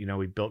great.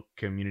 We built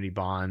community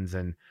bonds,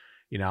 and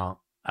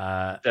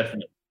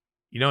definitely.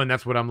 And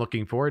that's what I'm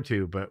looking forward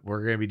to. But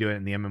we're going to be doing it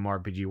in the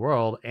MMORPG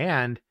world.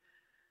 And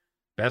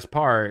best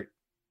part,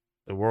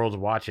 the world's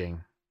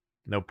watching.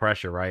 No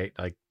pressure, right?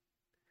 Like,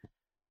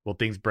 will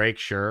things break?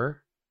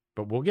 Sure.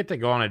 But we'll get to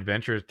go on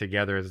adventures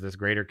together as this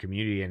greater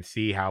community and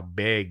see how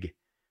big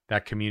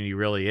that community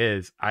really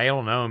is. I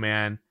don't know,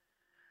 man.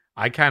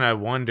 I kind of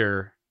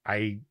wonder.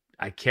 I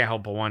can't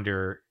help but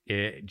wonder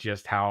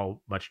just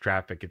how much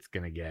traffic it's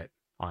going to get,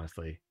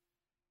 honestly.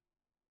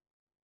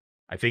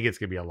 I think it's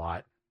going to be a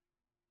lot.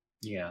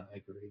 Yeah, I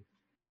agree.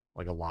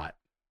 Like a lot.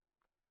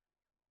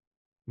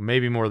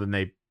 Maybe more than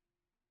they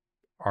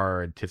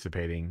are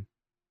anticipating.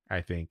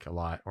 I think a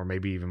lot, or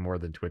maybe even more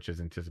than Twitch is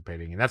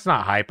anticipating. And that's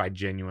not hype. I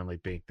genuinely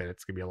think that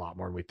it's going to be a lot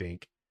more than we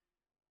think.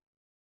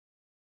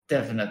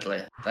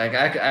 Definitely. Like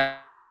I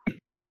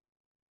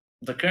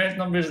the current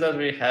numbers that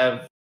we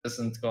have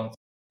isn't going to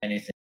be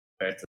anything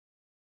compared to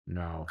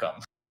come.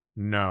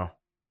 No.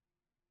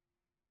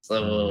 So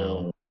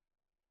no.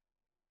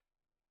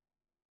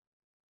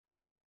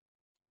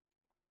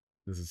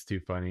 This is too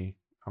funny.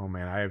 Oh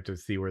man, I have to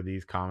see where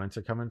these comments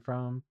are coming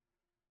from.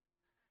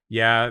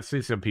 Yeah,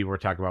 see some people were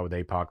talking about with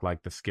APOC,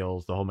 like the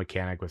skills, the whole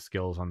mechanic with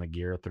skills on the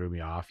gear threw me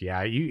off.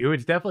 Yeah, it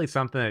was definitely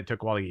something that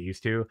took a while to get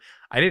used to.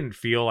 I didn't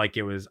feel like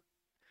it was.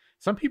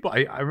 Some people,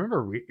 I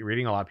remember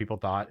reading a lot of people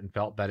thought and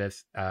felt that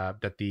it's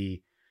that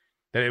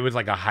it was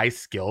like a high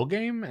skill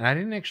game, and I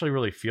didn't actually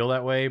really feel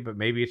that way. But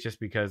maybe it's just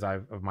because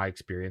of my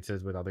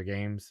experiences with other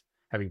games,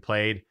 having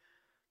played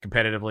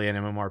competitively in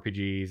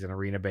MMORPGs and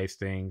arena based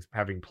things,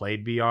 having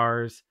played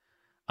BRs.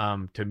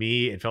 To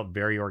me, it felt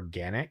very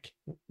organic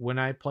when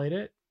I played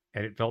it,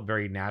 and it felt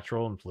very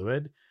natural and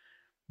fluid.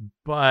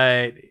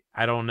 But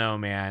I don't know,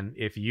 man.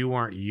 If you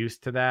weren't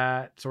used to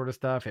that sort of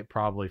stuff, it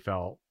probably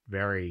felt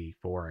very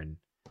foreign.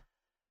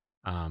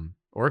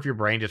 Or if your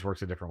brain just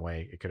works a different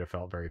way, it could have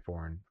felt very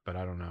foreign, but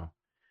I don't know.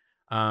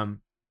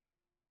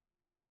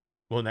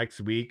 Will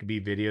next week be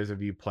videos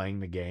of you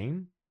playing the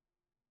game?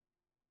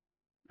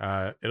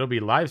 It'll be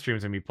live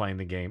streams of me playing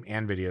the game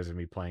and videos of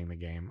me playing the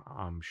game,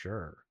 I'm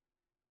sure.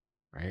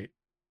 Right?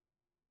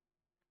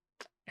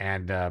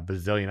 And a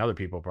bazillion other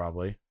people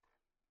probably.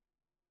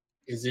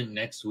 Isn't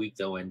next week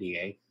though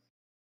NDA?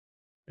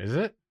 Is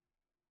it?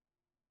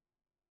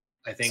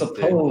 I think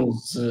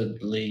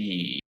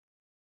supposedly.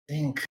 I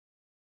think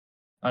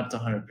not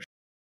 100%.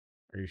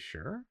 Are you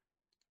sure?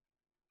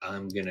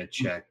 I'm gonna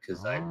check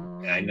because I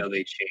know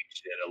they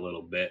changed it a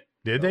little bit.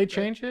 Did they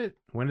change it?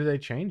 When did they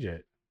change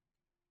it?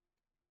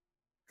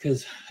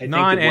 Because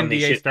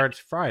non-NDA starts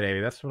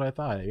Friday. That's what I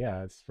thought.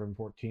 Yeah, it's from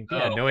 14th.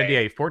 Yeah, no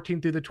NDA,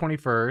 14th through the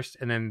 21st,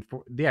 and then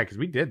because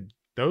we did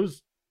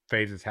those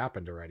phases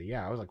happened already.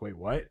 Yeah, I was like, wait,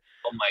 what?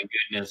 Oh my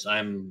goodness,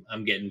 I'm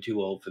getting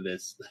too old for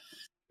this.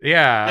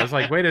 Yeah, I was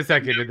like, wait a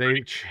second, did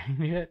they change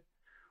it?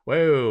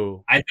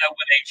 Whoa! I thought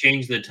when they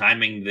changed the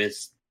timing,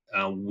 this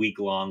week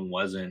long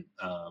wasn't.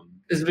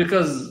 It's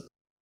because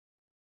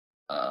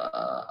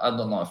I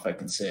don't know if I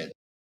can say it.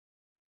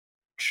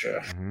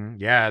 Sure. Mm-hmm.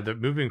 Yeah,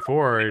 moving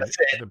forward,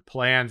 the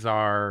plans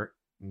are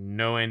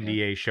no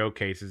NDA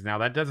showcases. Now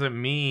that doesn't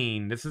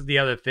mean this is the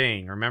other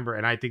thing. Remember,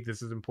 and I think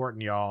this is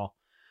important, y'all.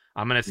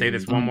 I'm gonna say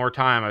this one more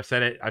time. I've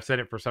said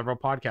it for several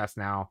podcasts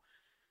now.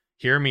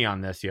 Hear me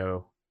on this,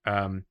 yo.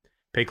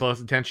 Pay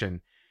close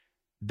attention.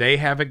 They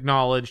have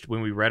acknowledged when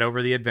we read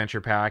over the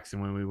adventure packs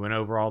and when we went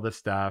over all this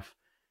stuff.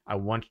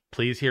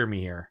 Please hear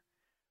me here.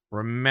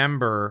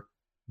 Remember,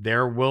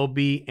 there will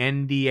be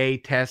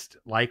NDA tests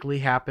likely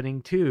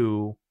happening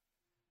too,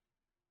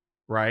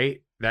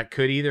 right? That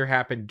could either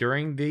happen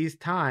during these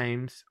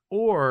times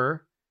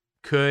or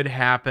could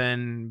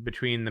happen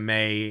between the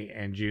May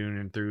and June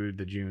and through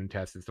the June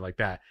tests and stuff like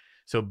that.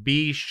 So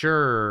be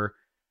sure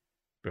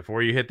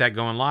before you hit that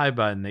going live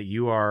button that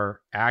you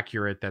are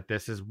accurate that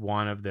this is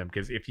one of them.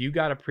 Because if you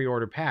got a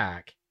pre-order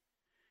pack,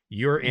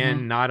 you're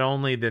in not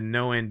only the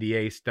no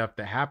NDA stuff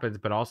that happens,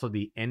 but also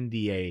the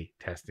NDA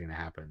testing that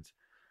happens.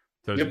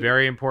 So it's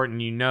very important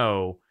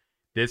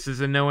this is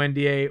a no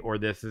NDA or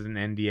this is an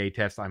NDA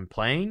test I'm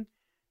playing,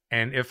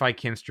 and if I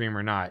can stream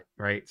or not,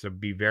 right? So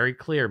be very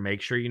clear.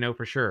 Make sure you know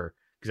for sure,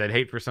 because I'd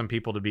hate for some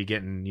people to be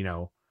getting,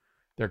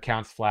 their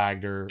accounts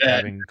flagged or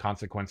having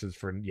consequences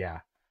for,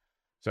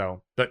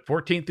 So, but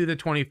 14th through the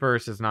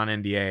 21st is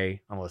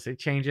non-NDA unless they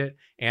change it.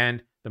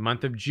 And the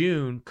month of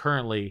June,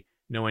 currently,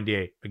 no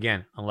NDA.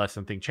 Again, unless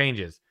something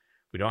changes.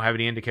 We don't have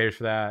any indicators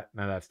for that.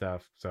 None of that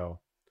stuff. So,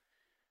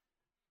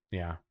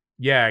 yeah.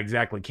 Yeah,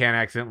 exactly. Can't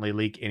accidentally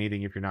leak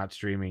anything if you're not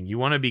streaming. You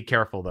want to be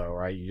careful, though,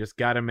 right? You just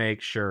got to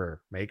make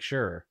sure. Make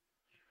sure.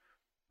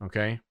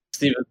 Okay?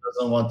 Steven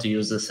doesn't want to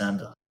use this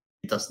handle.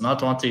 He does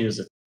not want to use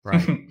it.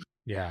 Right.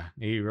 Yeah,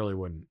 he really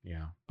wouldn't.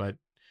 Yeah. But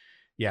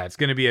yeah, it's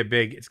going to be a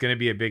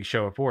big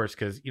show of force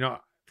because,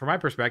 from my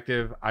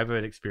perspective, I've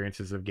had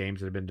experiences of games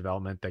that have been in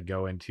development that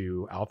go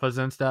into alphas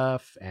and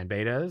stuff and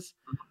betas,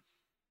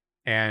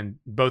 and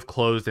both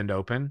closed and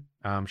open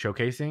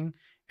showcasing.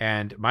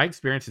 And my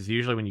experience is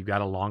usually when you've got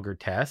a longer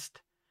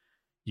test,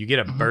 you get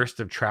a burst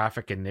of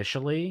traffic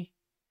initially,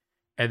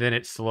 and then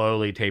it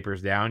slowly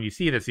tapers down. You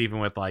see this even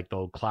with like the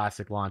old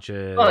classic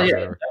launches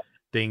or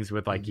things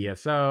with like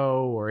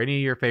ESO or any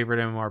of your favorite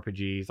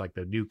MMORPGs, like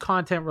the new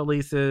content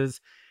releases.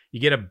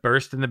 You get a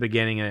burst in the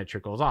beginning and it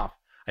trickles off.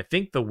 I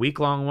think the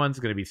week-long one's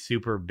going to be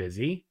super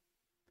busy.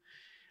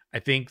 I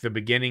think the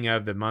beginning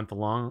of the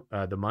month-long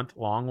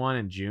one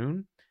in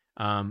June,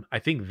 I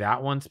think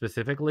that one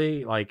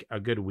specifically, like a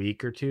good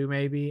week or two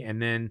maybe.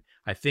 And then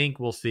I think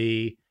we'll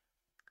see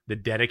the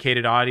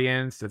dedicated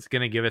audience that's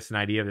going to give us an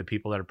idea of the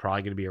people that are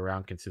probably going to be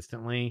around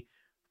consistently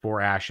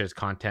for Ashes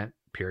content,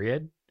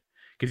 period.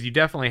 Because you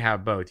definitely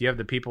have both. You have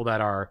the people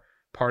that are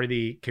part of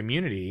the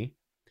community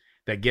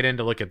that get in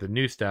to look at the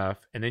new stuff,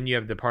 and then you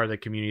have the part of the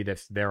community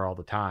that's there all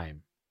the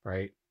time,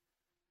 right?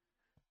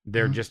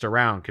 They're just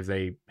around because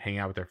they hang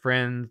out with their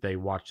friends, they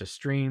watch the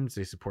streams,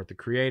 they support the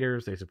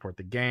creators, they support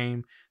the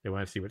game, they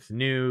want to see what's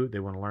new, they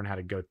want to learn how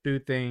to go through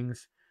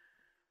things.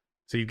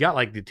 So you've got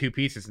like the two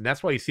pieces, and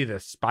that's why you see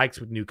the spikes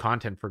with new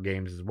content for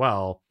games as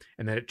well,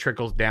 and then it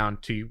trickles down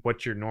to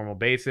what your normal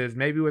base is,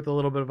 maybe with a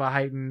little bit of a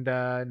heightened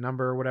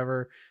number or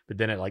whatever, but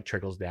then it like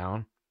trickles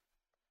down.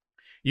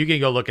 You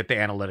can go look at the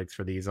analytics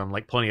for these on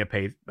like plenty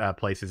of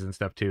places and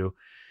stuff too.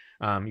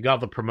 You got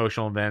the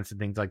promotional events and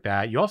things like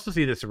that. You also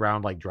see this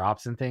around like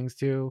drops and things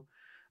too,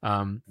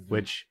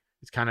 which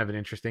is kind of an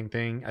interesting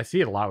thing. I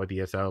see it a lot with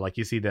ESO. Like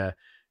you see the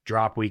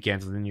drop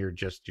weekends and then your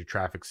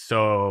traffic's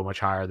so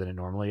much higher than it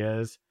normally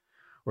is.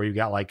 Or you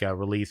got like a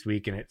release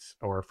week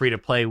or a free to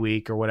play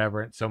week or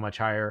whatever. It's so much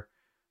higher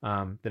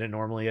than it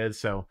normally is.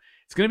 So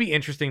it's going to be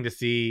interesting to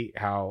see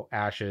how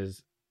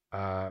Ashes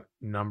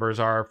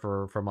numbers are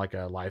from like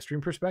a live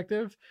stream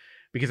perspective,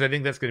 because I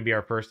think that's going to be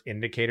our first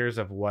indicators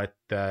of what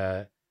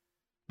the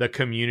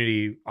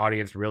community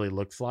audience really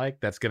looks like.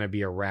 That's going to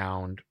be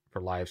around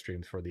for live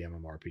streams for the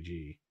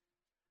MMORPG.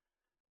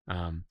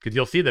 Because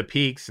you'll see the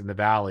peaks and the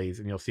valleys,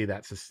 and you'll see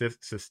that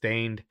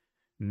sustained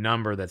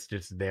number that's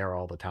just there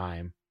all the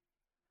time,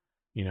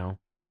 you know?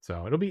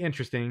 So it'll be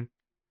interesting.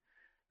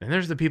 And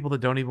there's the people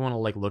that don't even want to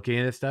like look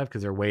into this stuff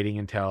because they're waiting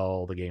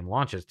until the game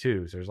launches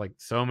too. So there's like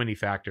so many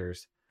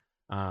factors.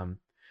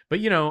 But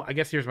you know, I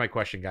guess here's my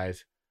question,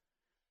 guys.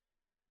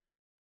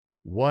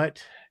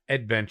 What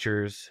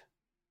adventures,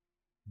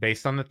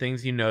 based on the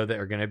things you know that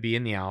are going to be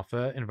in the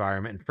alpha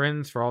environment, and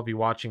friends, for all of you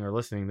watching or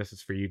listening, this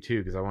is for you too,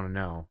 because I want to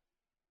know.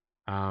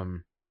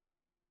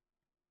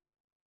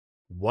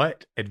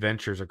 What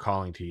adventures are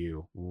calling to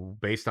you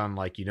based on,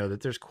 like, you know,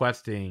 that there's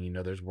questing, you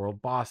know, there's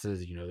world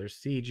bosses, you know, there's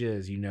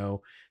sieges, you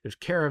know, there's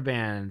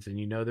caravans, and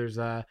you know, there's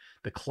the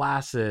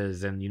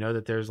classes, and you know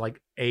that there's like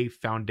a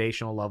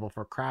foundational level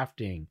for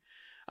crafting.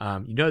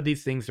 You know,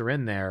 these things are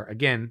in there.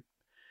 Again,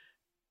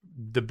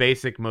 the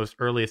basic, most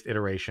earliest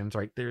iterations,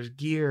 right? There's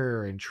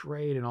gear and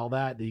trade and all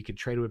that you can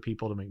trade with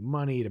people to make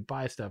money, to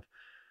buy stuff.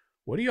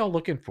 What are y'all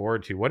looking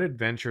forward to? What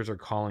adventures are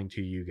calling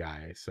to you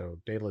guys? So,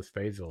 Daedalus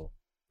Faisal,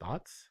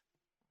 thoughts?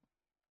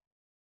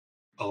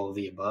 All of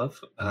the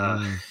above.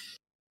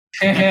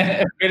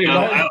 Pretty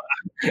much.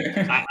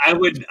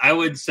 I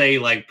would say,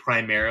 like,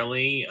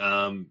 primarily,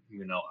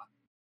 you know,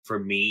 for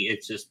me,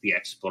 it's just the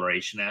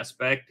exploration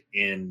aspect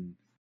in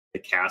the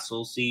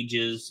castle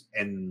sieges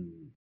and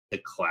the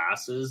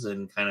classes,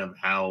 and kind of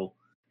how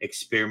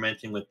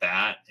experimenting with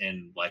that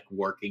and like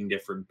working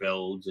different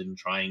builds and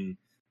trying,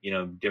 you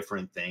know,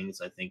 different things,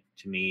 I think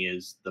to me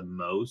is the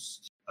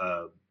most,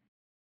 I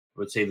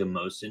would say the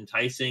most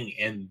enticing.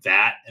 And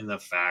that, and the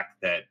fact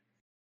that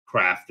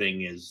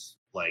crafting is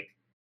like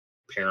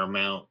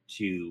paramount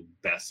to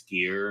best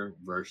gear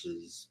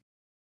versus,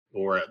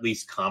 or at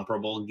least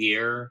comparable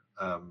gear,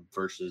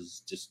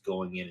 versus just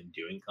going in and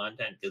doing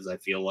content. Because I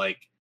feel like,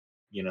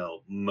 you know,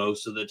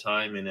 most of the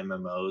time in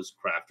MMOs,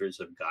 crafters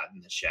have gotten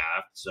the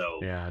shaft. So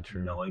yeah,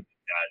 true. Knowing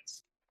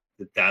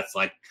that's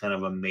like kind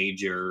of a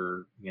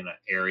major, you know,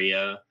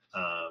 area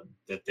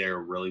that they're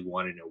really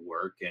wanting to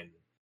work and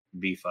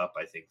beef up,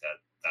 I think that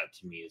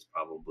to me is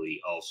probably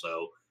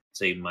also,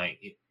 say,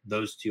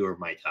 those two are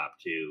my top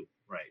two,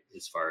 right?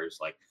 As far as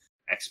like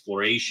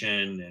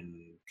exploration and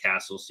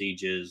castle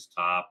sieges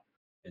top,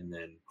 and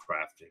then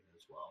crafting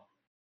as well.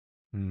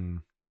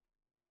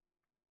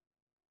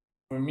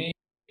 For me,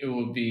 it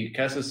would be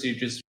castle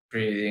sieges,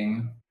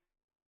 trading.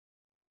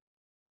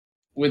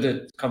 With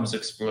it comes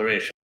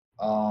exploration,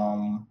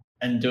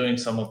 and doing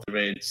some of the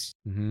raids.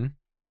 Mm-hmm.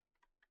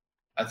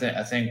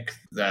 I think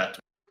that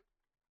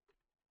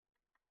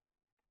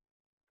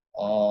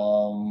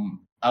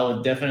I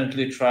would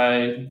definitely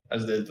try,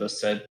 as it was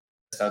said,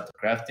 test out the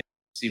crafting,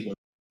 see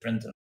what's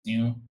different and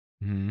new.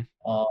 Mm-hmm.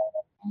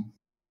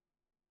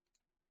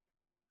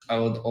 I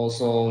would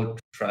also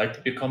try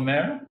to become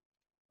mayor.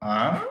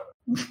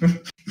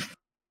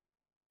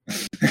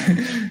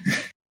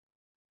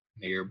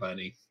 Mayor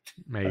Bunny.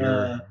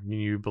 Mayor,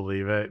 you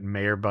believe it?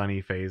 Mayor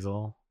Bunny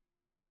Faisal.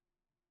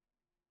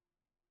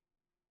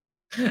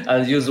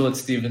 I'll use what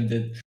Steven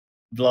did.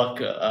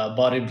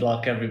 Body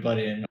block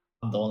everybody, and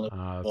I'm the only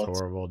one. That's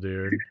horrible,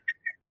 dude.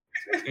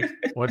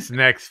 What's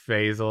next,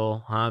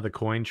 Faisal? Huh? The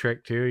coin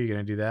trick too? You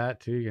gonna do that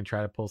too? You gonna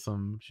try to pull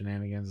some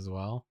shenanigans as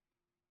well?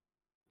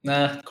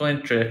 Nah,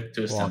 coin trick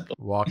too simple.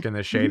 Walk in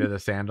the shade of the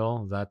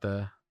sandal. Is that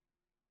the?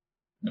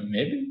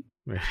 Maybe.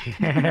 Walk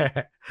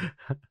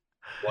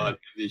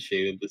in the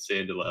shade of the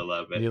sandal. I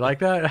love it. You like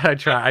that?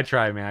 I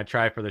try, man. I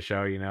try for the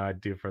show. You know, I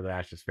do for the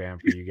Ashes fam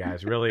for you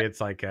guys. Really,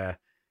 it's like a,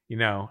 you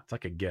know, it's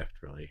like a gift.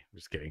 Really, I'm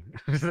just kidding.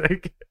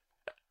 Like,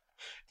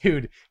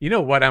 dude, you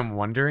know what I'm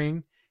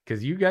wondering?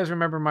 Because you guys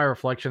remember my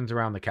reflections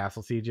around the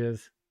castle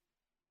sieges?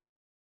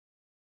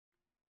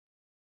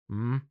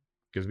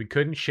 Because we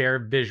couldn't share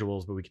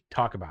visuals, but we could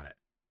talk about it.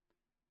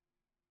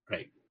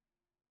 Right.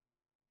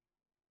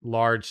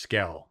 Large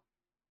scale.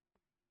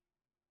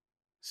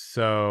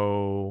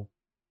 So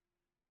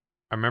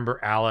I remember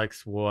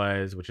Alex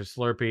which is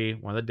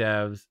Slurpee, one of the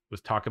devs,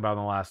 was talking about in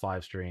the last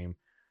live stream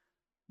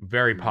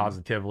very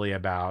positively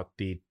about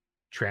the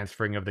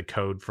transferring of the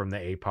code from the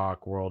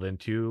APOC world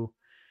into.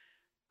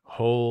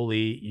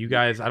 Holy, you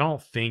guys, I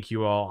don't think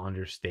you all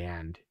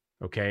understand,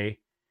 okay?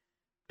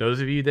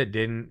 Those of you that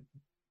didn't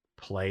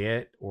play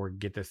it or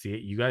get to see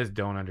it, you guys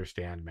don't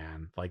understand,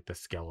 man, like the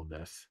scale of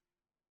this.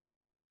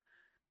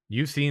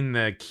 You've seen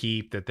the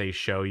keep that they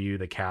show you,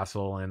 the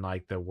castle in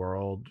like the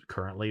world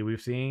currently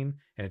we've seen,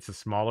 and it's a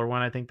smaller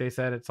one. I think they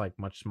said it's like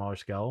much smaller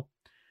scale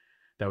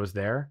that was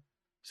there.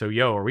 So,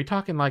 yo, are we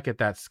talking like at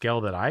that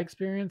scale that I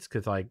experienced?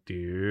 Because, like,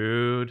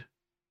 dude,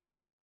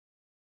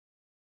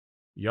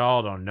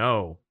 y'all don't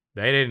know.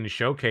 They didn't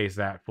showcase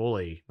that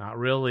fully. Not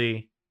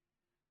really.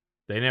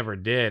 They never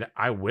did.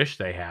 I wish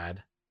they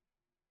had.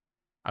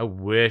 I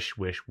wish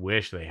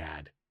they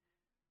had.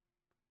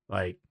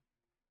 Like,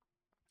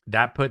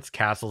 that puts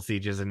Castle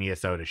Sieges and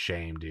ESO to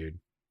shame, dude.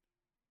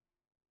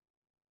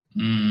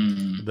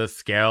 The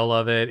scale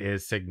of it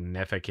is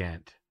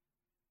significant.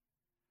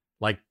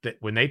 Like,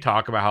 when they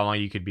talk about how long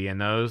you could be in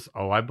those,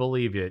 oh, I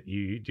believe it.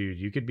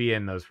 You could be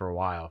in those for a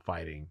while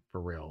fighting, for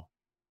real.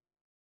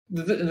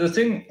 The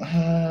thing,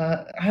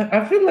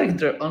 I feel like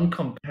they're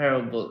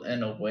uncomparable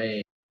in a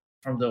way.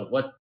 from the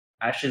what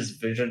Ash's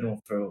vision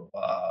for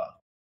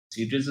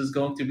sieges is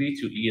going to be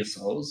to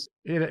ESOs.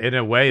 In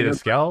a way, the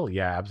scale,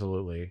 yeah,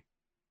 absolutely.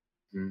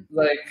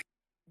 Like,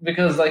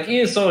 because like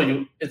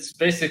ESO, it's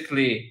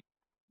basically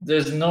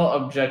there's no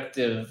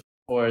objective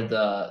for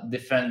the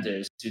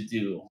defenders to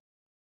do.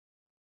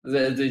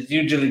 They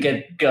usually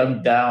get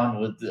gunned down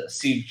with the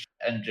siege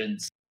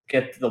engines,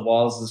 get the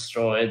walls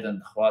destroyed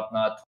and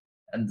whatnot,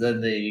 and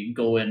then they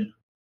go in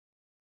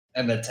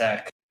and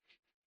attack.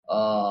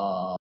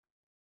 But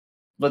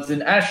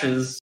in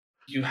Ashes,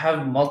 you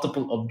have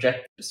multiple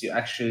objectives. You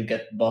actually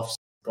get buffs,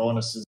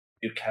 bonuses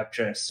if you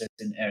capture a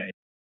certain area.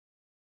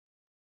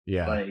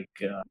 Yeah. Like,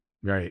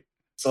 right.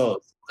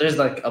 So there's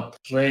like a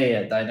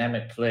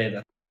dynamic play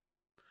that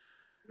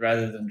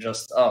rather than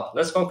just,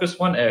 let's focus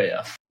one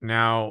area.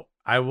 Now,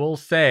 I will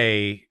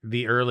say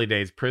the early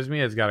days,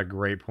 Prismia has got a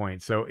great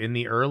point. So in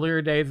the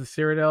earlier days of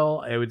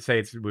Cyrodiil, I would say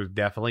it was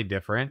definitely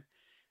different.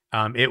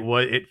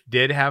 It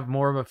did have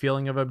more of a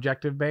feeling of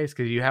objective base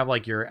because you have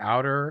like your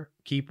outer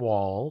keep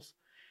walls,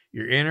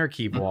 your inner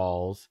keep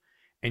walls,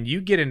 and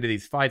you get into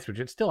these fights, which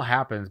it still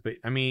happens, but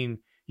I mean,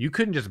 you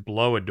couldn't just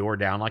blow a door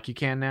down like you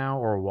can now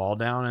or a wall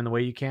down in the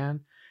way you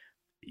can.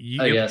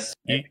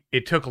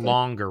 It took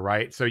longer,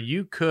 right? So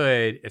you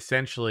could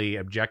essentially,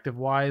 objective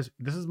wise,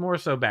 this is more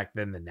so back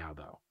then than now,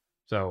 though.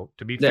 So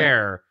to be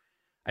fair,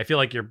 I feel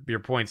like your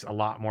point's a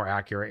lot more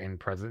accurate in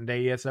present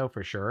day ESO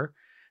for sure,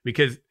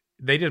 because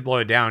they just blow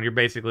it down. You're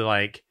basically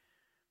like,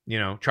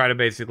 try to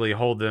basically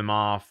hold them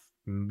off,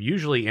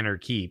 usually inner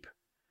keep,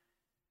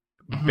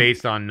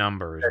 based on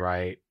numbers,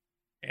 right?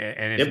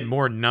 And it's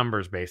more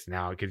numbers based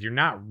now because you're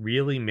not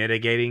really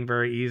mitigating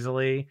very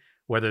easily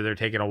whether they're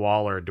taking a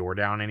wall or a door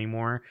down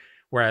anymore.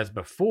 Whereas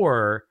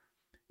before,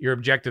 your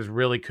objectives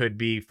really could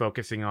be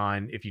focusing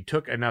on, if you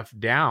took enough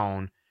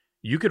down,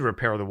 you could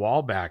repair the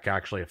wall back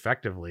actually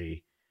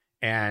effectively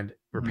and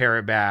repair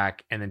it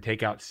back and then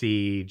take out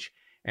siege.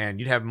 And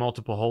you'd have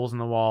multiple holes in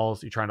the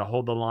walls. You're trying to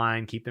hold the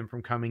line, keep them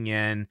from coming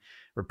in,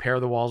 repair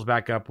the walls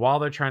back up while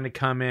they're trying to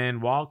come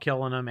in, while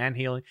killing them and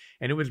healing.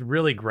 And it was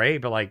really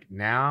great. But like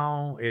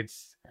now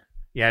it's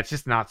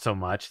just not so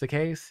much the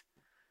case.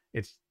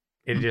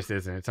 It just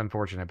isn't. It's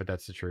unfortunate, but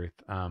that's the truth.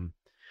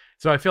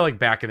 So I feel like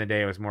back in the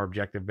day it was more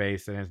objective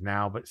based than it is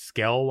now, but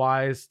scale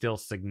wise, still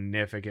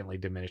significantly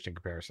diminished in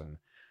comparison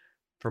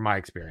from my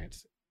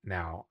experience.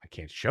 Now I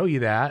can't show you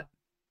that.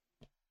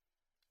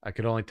 I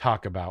could only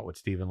talk about what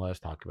Steve and Les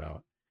talked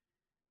about.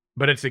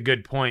 But it's a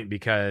good point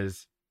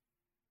because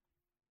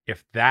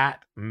if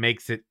that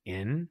makes it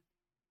in,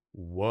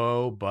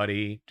 whoa,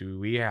 buddy, do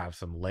we have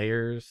some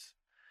layers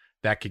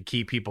that could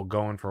keep people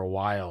going for a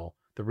while.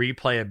 The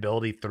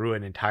replayability through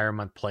an entire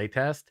month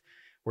playtest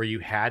where you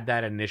had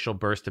that initial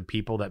burst of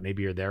people that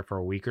maybe are there for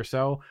a week or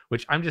so,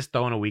 which I'm just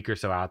throwing a week or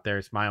so out there.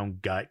 It's my own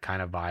gut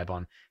kind of vibe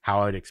on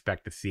how I'd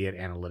expect to see it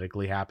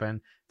analytically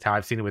happen. It's how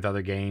I've seen it with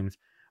other games.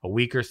 A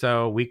week or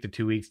so, week to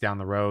 2 weeks down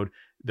the road,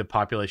 the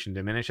population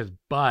diminishes,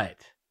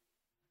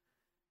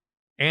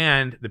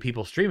 and the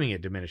people streaming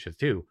it diminishes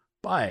too.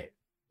 But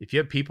if you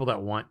have people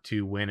that want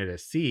to win at a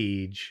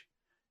siege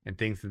and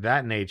things of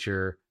that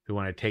nature, who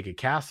want to take a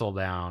castle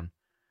down,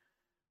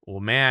 well,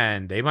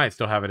 man, they might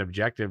still have an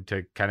objective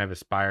to kind of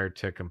aspire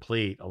to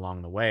complete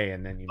along the way.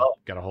 And then you've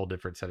got a whole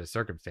different set of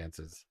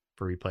circumstances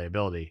for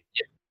replayability.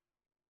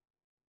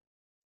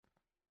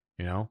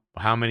 Yeah.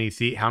 How many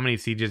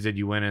sieges did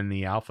you win in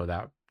the alpha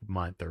that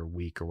month or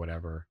week or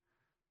whatever?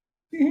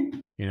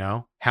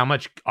 How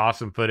much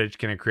awesome footage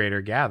can a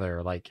creator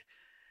gather? Like,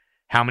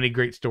 how many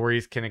great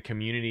stories can a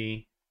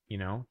community,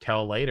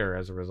 tell later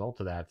as a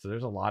result of that? So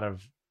there's a lot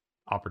of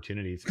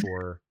opportunities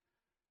for,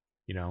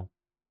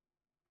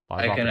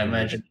 I can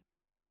imagine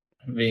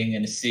being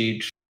in a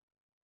siege.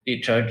 He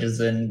charges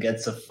in,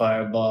 gets a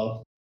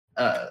fireball,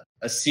 a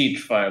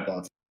siege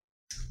fireball,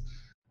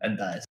 and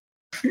dies.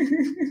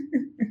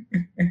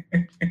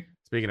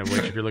 Speaking of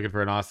which, if you're looking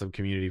for an awesome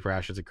community for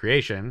Ashes of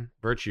Creation,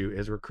 Virtue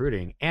is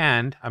recruiting.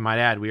 And I might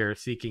add, we are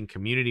seeking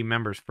community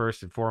members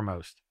first and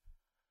foremost.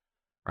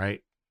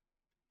 Right?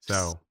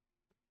 So,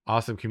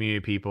 awesome community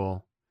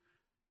people.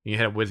 You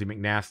hit up Wizzy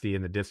McNasty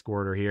in the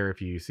Discord or here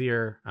if you see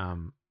her.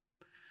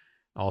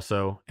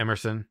 Also,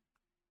 Emerson.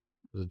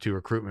 Those are 2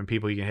 recruitment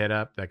people you can hit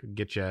up that could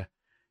get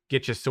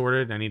you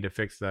sorted. I need to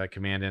fix the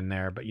command in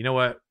there. But you know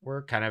what?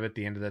 We're kind of at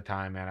the end of the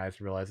time, man. I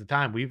just realized the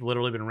time. We've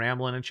literally been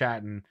rambling and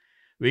chatting.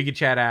 We could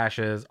chat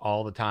Ashes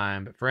all the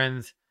time. But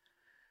friends,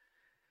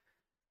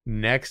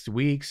 next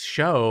week's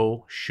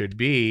show should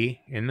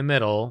be in the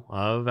middle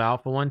of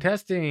Alpha 1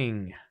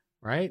 testing,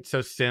 right?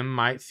 So Sim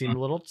might seem a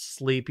little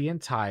sleepy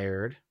and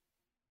tired,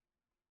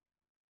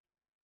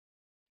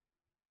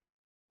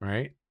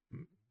 right?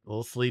 A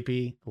little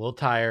sleepy, a little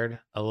tired,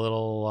 a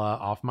little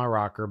off my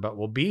rocker, but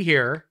we'll be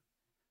here,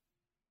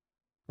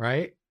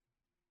 right?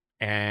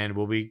 And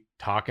we'll be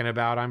talking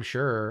about, I'm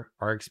sure,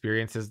 our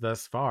experiences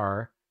thus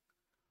far.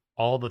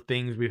 All the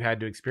things we've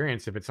had to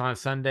experience. If it's on a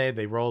Sunday,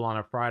 they roll on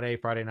a Friday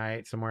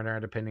night, somewhere there,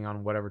 depending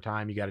on whatever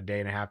time. You got a day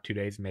and a half, 2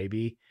 days,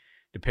 maybe,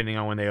 depending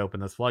on when they open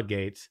those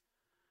floodgates.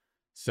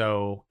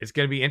 So it's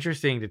going to be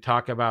interesting to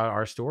talk about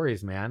our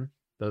stories, man.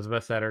 Those of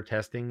us that are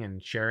testing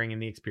and sharing in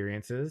the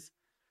experiences.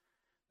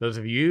 Those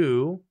of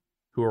you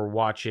who are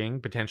watching,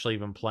 potentially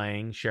even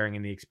playing, sharing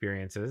in the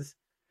experiences.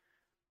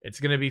 It's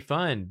going to be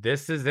fun.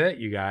 This is it,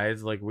 you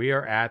guys. Like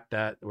we're at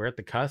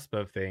the cusp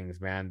of things,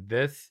 man.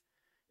 This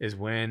is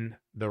when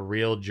the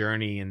real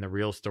journey and the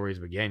real stories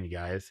begin, you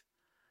guys.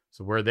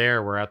 So we're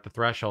there. We're at the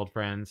threshold,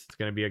 friends. It's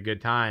going to be a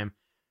good time.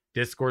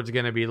 Discord's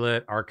going to be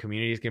lit. Our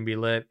community is going to be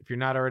lit. If you're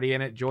not already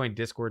in it, join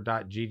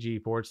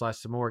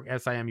discord.gg/Simurgh,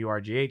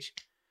 SIMURGH.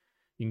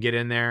 You can get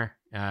in there,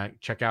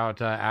 check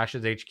out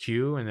Ashes HQ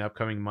in the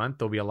upcoming month.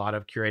 There'll be a lot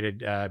of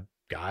curated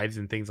guides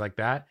and things like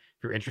that.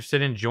 If you're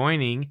interested in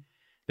joining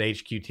the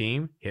HQ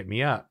team, hit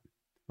me up,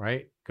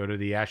 right? Go to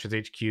the Ashes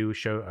HQ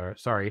show, or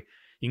sorry,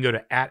 you can go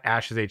to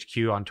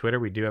 @AshesHQ on Twitter.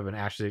 We do have an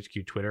Ashes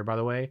HQ Twitter, by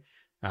the way,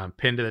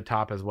 pinned to the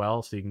top as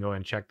well. So you can go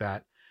and check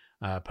that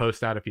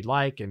post out if you'd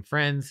like. And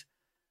friends,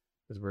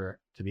 as we're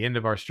to the end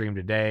of our stream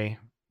today,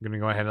 I'm going to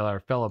go ahead and let our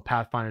fellow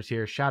Pathfinders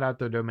here shout out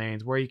their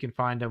domains, where you can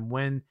find them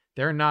when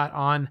they're not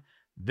on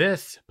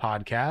this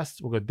podcast.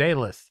 We'll go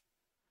Daedalus.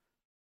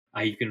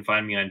 You can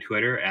find me on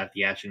Twitter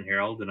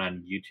 @TheAshenHerald and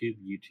on YouTube,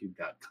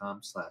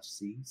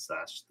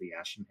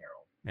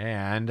 youtube.com/c/TheAshenHerald.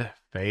 And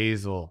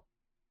Faisal.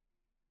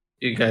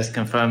 You guys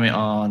can find me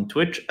on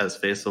Twitch as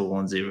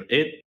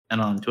Faisal108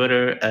 and on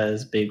Twitter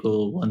as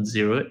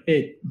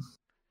Bagel108.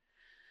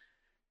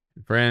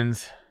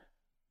 Friends,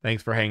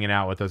 thanks for hanging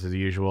out with us as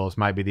usual. This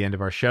might be the end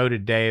of our show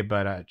today,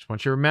 but I just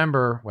want you to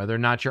remember, whether or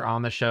not you're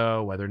on the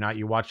show, whether or not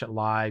you watch it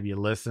live, you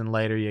listen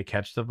later, you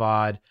catch the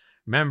VOD,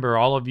 remember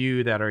all of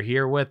you that are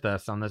here with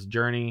us on this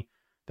journey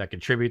that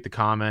contribute the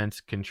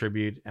comments,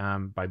 contribute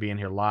by being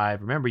here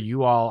live. Remember,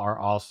 you all are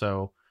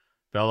also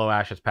fellow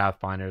Ashes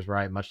Pathfinders,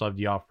 right? Much love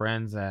to y'all,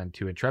 friends, and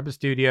to Intrepid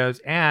Studios.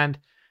 And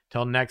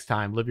till next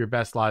time, live your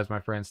best lives, my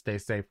friends. Stay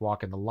safe,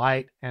 walk in the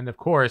light. And of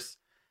course,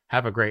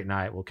 have a great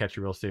night. We'll catch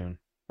you real soon.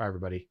 Bye,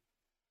 everybody.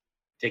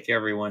 Take care,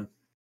 everyone.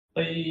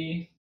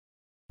 Bye.